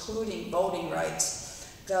issues, including voting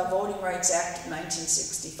rights. The Voting Rights Act of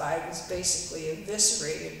 1965 was basically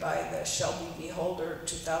eviscerated by the Shelby v. Holder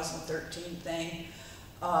 2013 thing.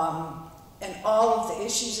 And all of the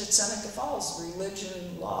issues at Seneca Falls,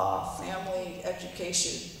 religion, law, family,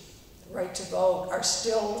 education, right to vote, are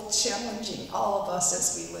still challenging all of us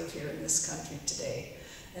as we live here in this country today.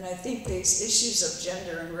 And I think these issues of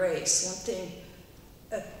gender and race, one thing,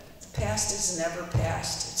 the past is never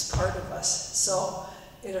past, it's part of us. So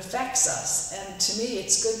it affects us. And to me,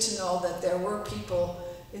 it's good to know that there were people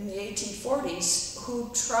in the 1840s who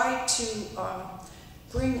tried to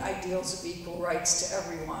bring ideals of equal rights to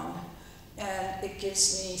everyone. And it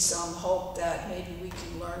gives me some hope that maybe we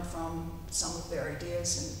can learn from some of their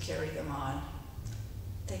ideas and carry them on.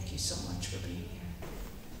 Thank you so much for being here.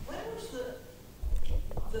 When was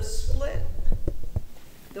the split,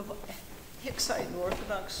 the Hicksite and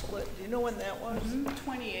Orthodox split? Do you know when that was?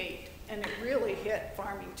 28, and it really hit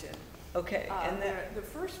Farmington. Okay, and then the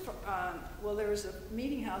first, well, there was a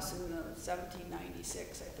meeting house in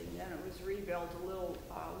 1796, I think. Then it was rebuilt, a little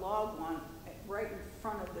log one, right in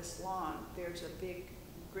front of this lawn. There's a big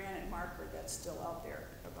granite marker that's still out there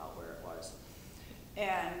about where it was.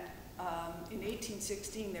 And in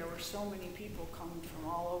 1816, there were so many people coming from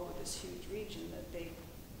all over this huge region that they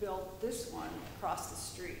built this one across the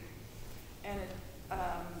street. And in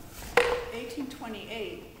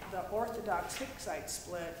 1828, the Orthodox Hicksite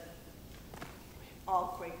split,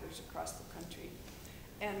 all Quakers across the country.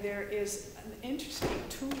 And there is an interesting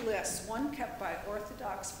two lists, one kept by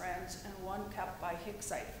Orthodox Friends and one kept by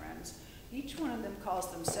Hicksite Friends. Each one of them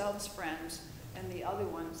calls themselves Friends, and the other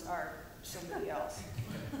ones are somebody else.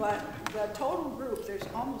 But the total group, there's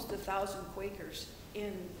almost 1,000 Quakers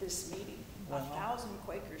in this meeting. Wow. 1,000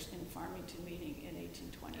 Quakers in Farmington meeting in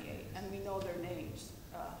 1828, and we know their names.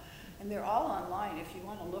 And they're all online if you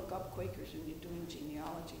want to look up Quakers and you're doing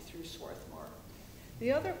genealogy through Swarthmore.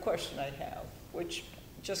 the other question I have, which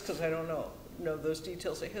just because I don't know those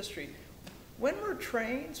details of history, when were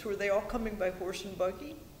trains? Were they all coming by horse and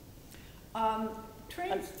buggy?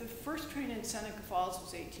 Trains, the first train in Seneca Falls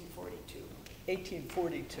was 1842.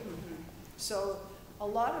 1842. Mm-hmm. So a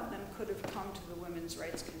lot of them could have come to the Women's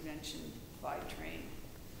Rights Convention by train.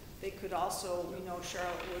 They could also, we know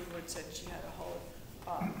Charlotte Woodward said she had a whole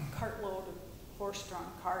cartload of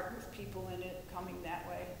horse-drawn cart with people in it coming that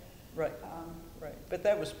way. Right, right. But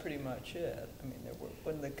that was pretty much it. I mean, there were,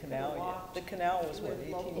 when the canal, the canal was what,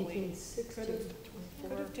 1860?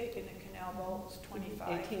 Could have taken a canal boat, it was 25.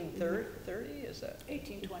 1830, is that?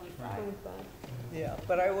 1825. Yeah,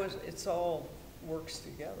 but it's all works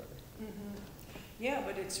together. Mhm. Yeah,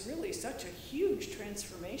 but it's really such a huge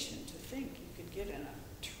transformation to think you could get in a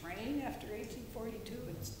train after 1842,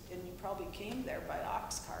 and you probably came there by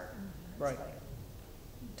ox cart. It's Right. like,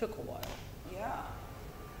 Took a while. yeah,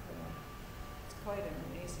 it's quite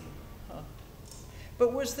amazing. Huh.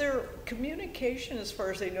 But was there communication, as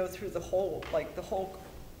far as they know, through the whole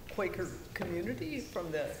Quaker community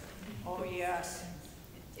from the? Oh, yes.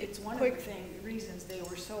 It's one of the reasons they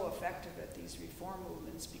were so effective at these reform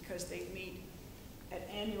movements, because they meet at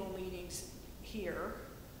annual meetings here,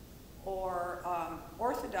 or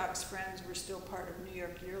Orthodox Friends were still part of New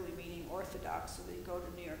York Yearly Meeting Orthodox, so they'd go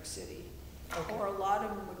to New York City. Okay. Or a lot of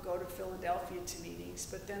them would go to Philadelphia to meetings,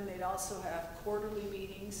 but then they'd also have quarterly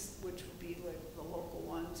meetings, which would be like the local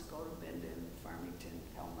ones, go to Minden, Farmington,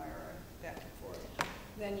 Elmira, back and forth.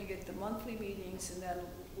 Then you get the monthly meetings, and then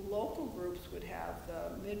local groups would have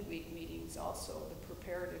the midweek meetings also, the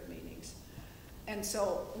preparative meetings. And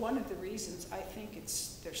so one of the reasons I think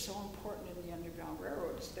they're so important in the Underground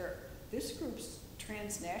Railroad is this group's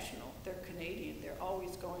transnational, they're Canadian, they're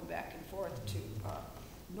always going back and forth to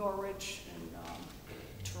Norwich and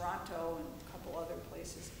Toronto and a couple other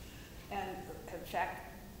places. And in fact,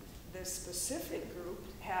 this specific group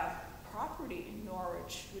have property in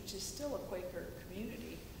Norwich, which is still a Quaker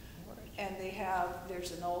community. And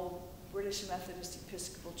there's an old British Methodist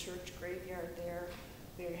Episcopal Church graveyard there.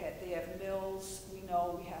 They have mills, they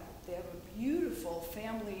have a beautiful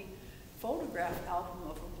family photograph album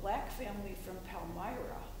of a black family from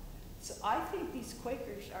Palmyra. So I think these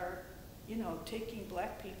Quakers are, taking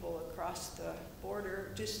black people across the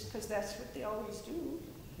border just because that's what they always do.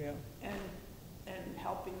 Yeah. And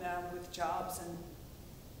helping them with jobs, and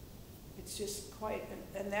it's just quite,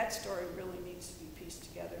 and that story really needs to be pieced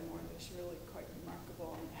together more. It's really quite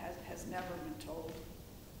remarkable and has never been told.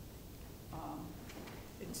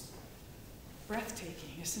 It's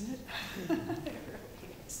breathtaking, isn't it? It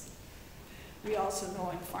really is. We also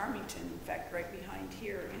know in Farmington, in fact, right behind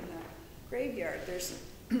here in the graveyard, there's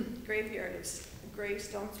a graveyard of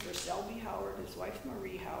gravestones for Selby Howard, his wife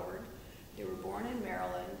Marie Howard. They were born in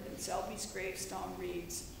Maryland, and Selby's gravestone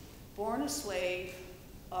reads, "Born a slave,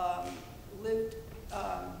 lived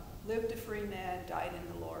a free man, died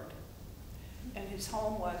in the Lord." And his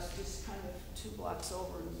home was just kind of 2 blocks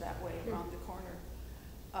over and that way around the corner.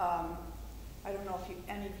 I don't know if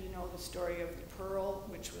any of you know the story of the Pearl,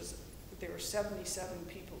 which was, there were 77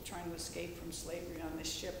 people trying to escape from slavery on this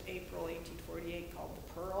ship, April 1848, called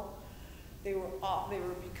the Pearl. They were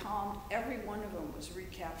becalmed. Every one of them was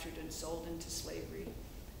recaptured and sold into slavery,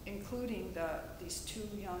 including these 2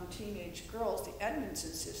 young teenage girls, the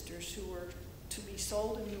Edmondson sisters, who were to be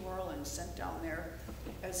sold in New Orleans, sent down there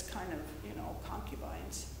as kind of,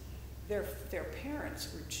 concubines. Their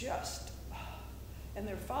parents were just, and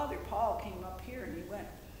their father, Paul, came up here, and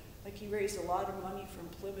he raised a lot of money from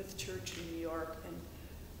Plymouth Church in New York, and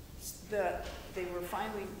they were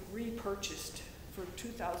finally repurchased for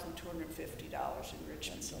 $2,250 in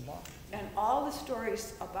Richmond. That's a lot. And all the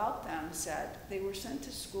stories about them said they were sent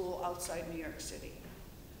to school outside New York City.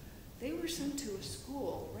 They were sent to a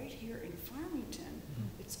school right here in Farmington.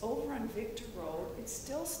 It's over on Victor Road. It's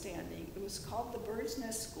still standing. It was called the Bird's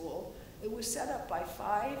Nest School. It was set up by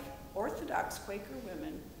 5 Orthodox Quaker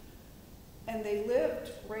women, and they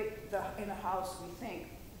lived in a house, we think,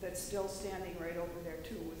 that's still standing right over there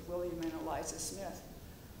too, with William and Eliza Smith.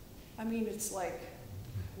 I mean, it's like,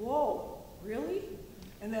 whoa, really?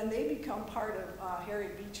 And then they become part of Harry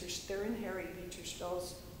Beecher. They're in Harry Beecher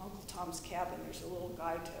Stowe's Uncle Tom's Cabin. There's a little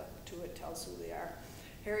guide to it, tells who they are.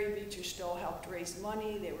 Harry Beecher Stowe helped raise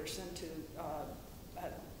money. They were sent to,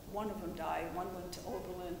 one of them died, one went to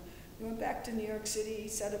Oberlin. He went back to New York City,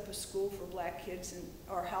 set up a school for black kids,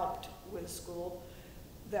 or helped with a school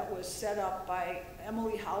that was set up by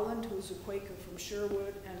Emily Howland, who was a Quaker from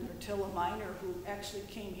Sherwood, and Bertilla Miner, who actually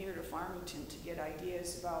came here to Farmington to get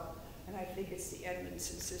ideas about, and I think it's the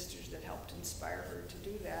Edmondson sisters that helped inspire her to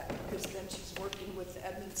do that, because then she's working with the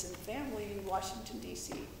Edmondson family in Washington,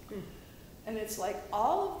 D.C. And it's like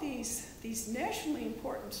all of these nationally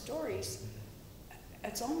important stories,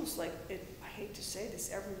 it's almost like, I hate to say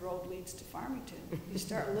this, every road leads to Farmington. You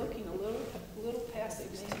start looking a little past the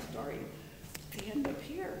main story, they end up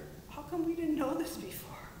here. How come we didn't know this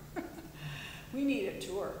before? We need a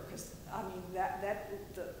tour, because I mean that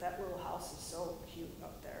little house is so cute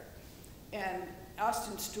up there. And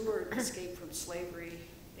Austin Stewart escaped from slavery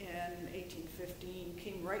in 1815,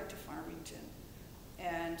 came right to Farmington,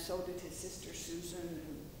 and so did his sister Susan.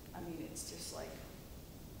 And I mean, it's just like,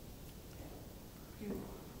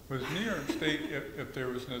 Was New York State, if there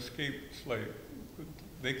was an escaped slave,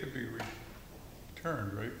 they could be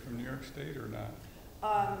returned, right, from New York State or not?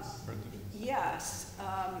 Or Yes,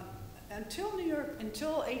 until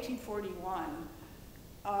 1841,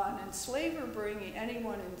 an enslaver bringing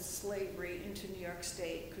anyone in slavery into New York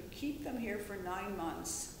State could keep them here for 9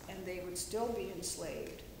 months and they would still be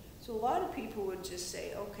enslaved. So a lot of people would just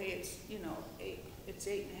say, okay, it's, it's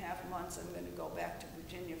 8.5 months, I'm gonna go back to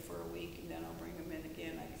Virginia for a week and then I'll bring them in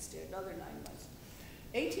again, I can stay another 9 months.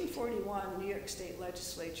 1841, New York State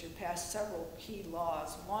Legislature passed several key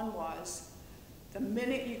laws. One was, the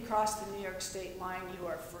minute you cross the New York State line, you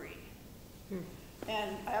are free.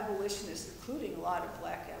 And abolitionists, including a lot of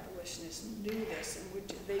black abolitionists, knew this, and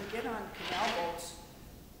they'd get on canal boats,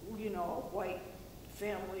 a white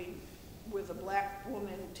family with a black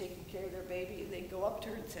woman taking care of their baby, and they'd go up to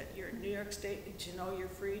her and said, you're in New York State, did you know you're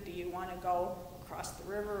free? Do you want to go across the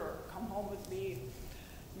river or come home with me?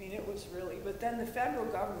 I mean, it was really, but then the federal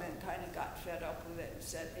government kind of got fed up with it and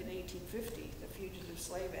said in 1850, the Fugitive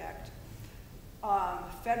Slave Act,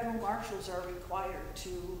 federal marshals are required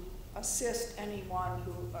to assist anyone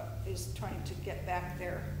who is trying to get back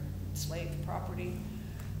their enslaved property.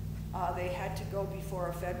 They had to go before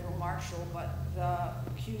a federal marshal, but the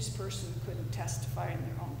accused person couldn't testify on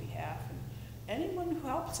their own behalf. And anyone who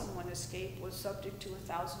helped someone escape was subject to a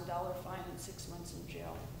 $1,000 fine and 6 months in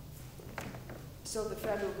jail. So the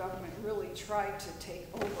federal government really tried to take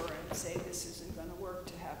over and say this isn't going to work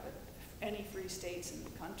to have any free states in the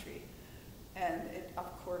country. And it,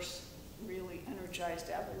 of course, really energized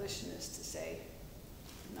abolitionists to say,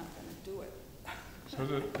 I'm not going to do it. So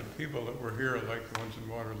the people that were here, like the ones in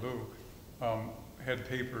Waterloo, had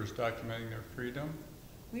papers documenting their freedom?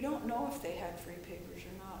 We don't know if they had free papers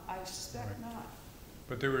or not. I suspect not.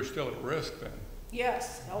 But they were still at risk then?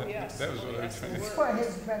 Yes. Oh, yes. That was what I was trying to That's why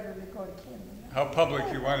it's better to go to Canada. How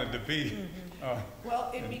public you wanted to be.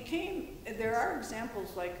 Well, it became, there are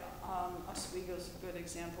examples like Oswego's a good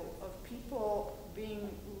example of people being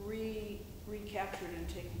recaptured and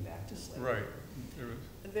taken back to slavery. Right.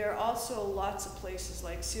 There are also lots of places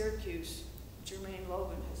like Syracuse. Jermaine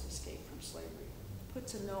Logan has escaped from slavery.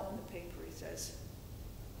 Puts a note in the paper, he says,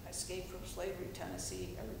 I escaped from slavery,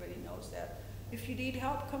 Tennessee, everybody knows that. If you need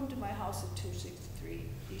help, come to my house at 263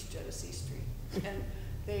 East Genesee Street. And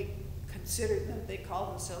they considered them, they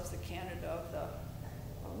called themselves the Canada of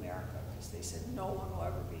America, because they said no one will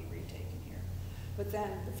ever be retaken here. But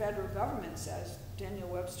then the federal government says, Daniel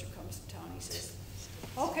Webster comes to town, he says,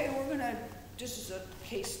 okay, this is a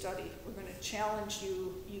case study, we're gonna challenge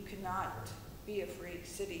you, you cannot be a free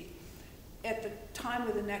city at the time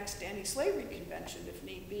of the next anti-slavery convention, if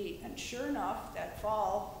need be. And sure enough, that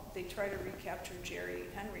fall, they try to recapture Jerry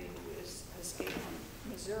Henry, who is escaped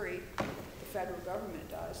from Missouri, the federal government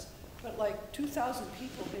does. But like 2,000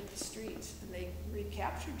 people hit the streets, and they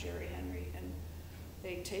recapture Jerry Henry, and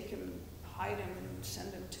they take him, hide him, and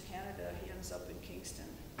send him to Canada. He ends up in Kingston.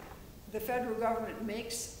 The federal government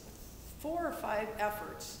makes 4 or 5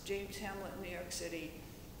 efforts, James Hamlet in New York City,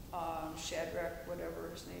 Shadrach, whatever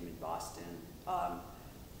his name, in Boston,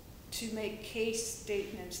 to make case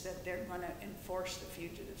statements that they're going to enforce the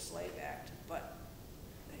Fugitive Slave Act, but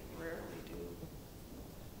they rarely do.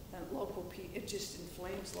 And it just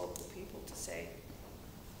inflames local people to say,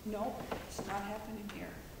 no, it's not happening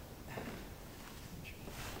here.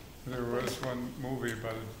 There was one movie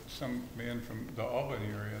about some man from the Albany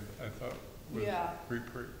area that I thought was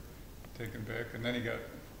taken back, and then he got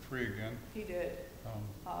free again. He did.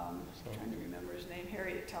 I'm trying to remember his name.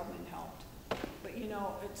 Harriet Tubman helped. But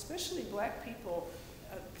especially black people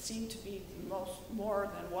seem to be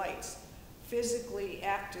more than whites, physically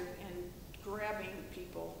active in grabbing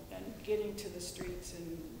people and getting to the streets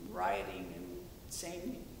and rioting and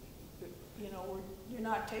saying, you're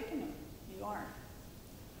not taking them, you aren't.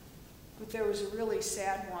 But there was a really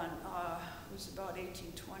sad one. It was about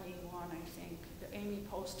 1821, I think. Amy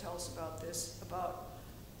Post tells about this, about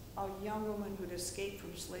a young woman who'd escaped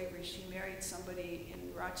from slavery. She married somebody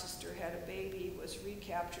in Rochester, had a baby, was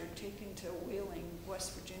recaptured, taken to Wheeling,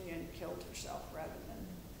 West Virginia, and killed herself rather than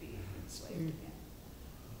be enslaved again.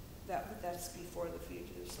 That's before the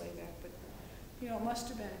Fugitive Slave Act. But, it must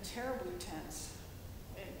have been terribly tense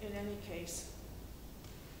in any case.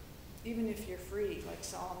 Even if you're free, like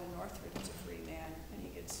Solomon Northridge is a free man, and he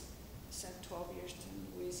gets sent 12 years to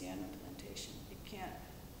Louisiana plantation. You can't.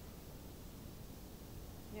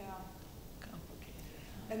 Yeah. Complicated.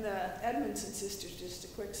 And the Edmondson sisters, just a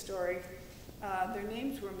quick story. Their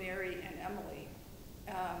names were Mary and Emily.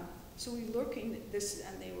 So we're looking at this,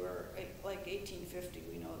 and they were like 1850,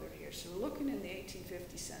 we know they're here. So we're looking in the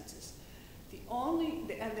 1850 census.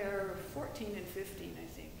 And they're 14 and 15, I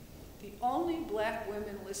think. The only black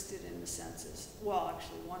women listed in the census, well,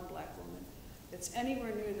 actually one black woman, that's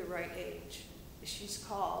anywhere near the right age. She's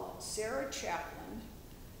called Sarah Chaplin.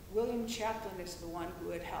 William Chaplin is the one who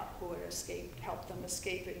had helped them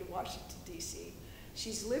escape into Washington, D.C.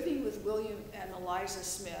 She's living with William and Eliza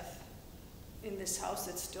Smith in this house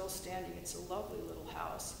that's still standing. It's a lovely little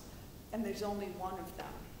house, and there's only one of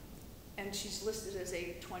them. And she's listed as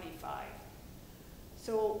age 25.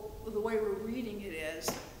 So the way we're reading it is,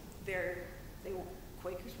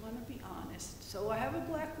 Quakers want to be honest. So I have a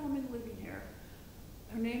black woman living here.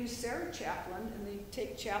 Her name is Sarah Chaplin, and they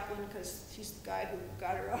take Chaplin because he's the guy who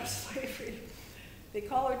got her out of slavery. They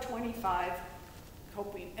call her 25,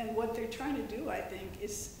 hoping, and what they're trying to do, I think,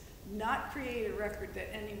 is not create a record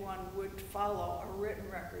that anyone would follow, a written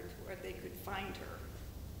record where they could find her,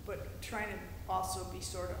 but trying to also be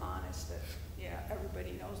sort of honest that, yeah,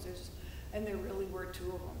 everybody knows there's, and there really were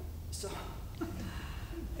two of them. So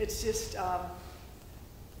it's just,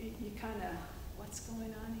 you kind of, what's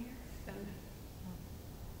going on here? And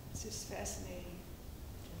it's just fascinating.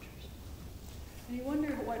 And you wonder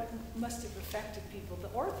what must have affected people. The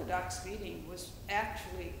Orthodox meeting was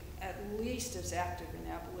actually at least as active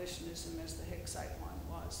in abolitionism as the Hicksite one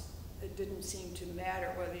was. It didn't seem to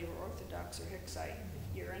matter whether you were Orthodox or Hicksite.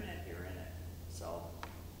 If you're in it, you're in it. So.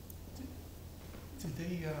 Did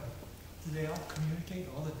they all communicate,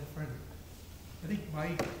 all the different, I think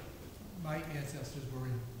my ancestors were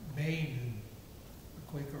in Maine and the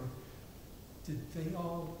Quaker. Did they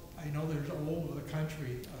all, I know there's all over the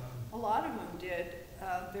country. A lot of them did.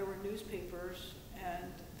 There were newspapers,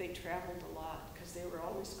 and they traveled a lot because they were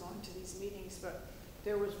always going to these meetings, but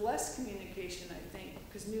there was less communication, I think,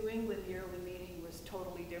 because New England yearly meeting was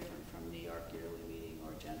totally different from New York yearly meeting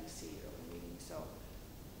or Genesee yearly meeting, so,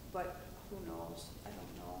 but who knows? I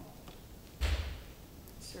don't know.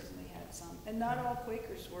 Certainly had some. And not all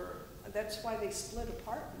Quakers were, that's why they split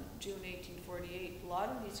apart in June 1848. A lot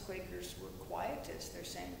of these Quakers were quietists. They're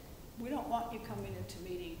saying, we don't want you coming into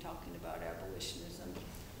meeting talking about abolitionism.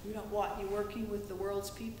 We don't want you working with the world's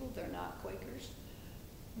people. They're not Quakers.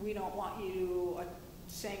 We don't want you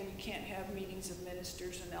saying we can't have meetings of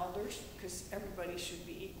ministers and elders because everybody should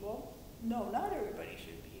be equal. No, not everybody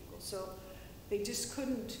should be equal. So they just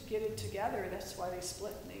couldn't get it together. That's why they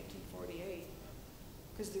split in 1848,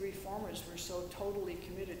 because the reformers were so totally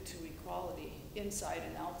committed to equality inside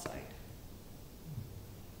and outside.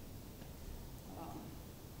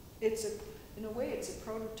 In a way, it's a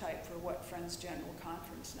prototype for what Friends General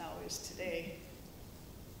Conference now is today.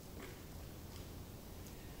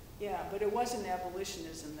 Yeah, but it wasn't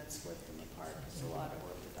abolitionism that split them apart, because a lot of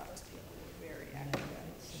Orthodox people were very active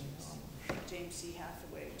abolitionists. James C.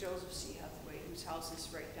 Hathaway, Joseph C. Hathaway, whose house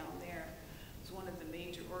is right down there, was one of the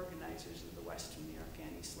major organizers of the Western New York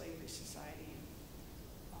Anti-Slavery Society.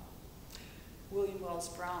 William Wells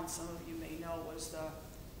Brown, some of you may know, was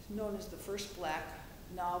known as the first black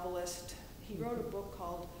novelist. He wrote a book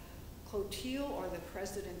called Clotilde or the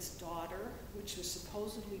President's Daughter, which was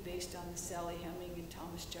supposedly based on the Sally Heming and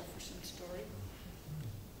Thomas Jefferson story.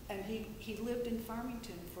 And he lived in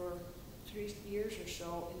Farmington for 3 years or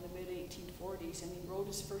so in the mid-1840s, and he wrote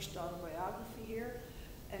his first autobiography here.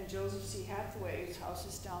 And Joseph C. Hathaway, whose house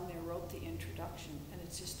is down there, wrote the introduction, and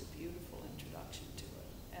it's just a beautiful introduction to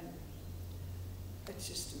it. And it's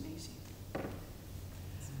just amazing.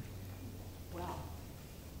 Wow.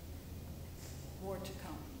 More to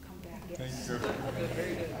come. Come back. Thank you.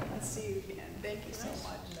 Very good. I'll see you again. Thank you so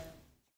much.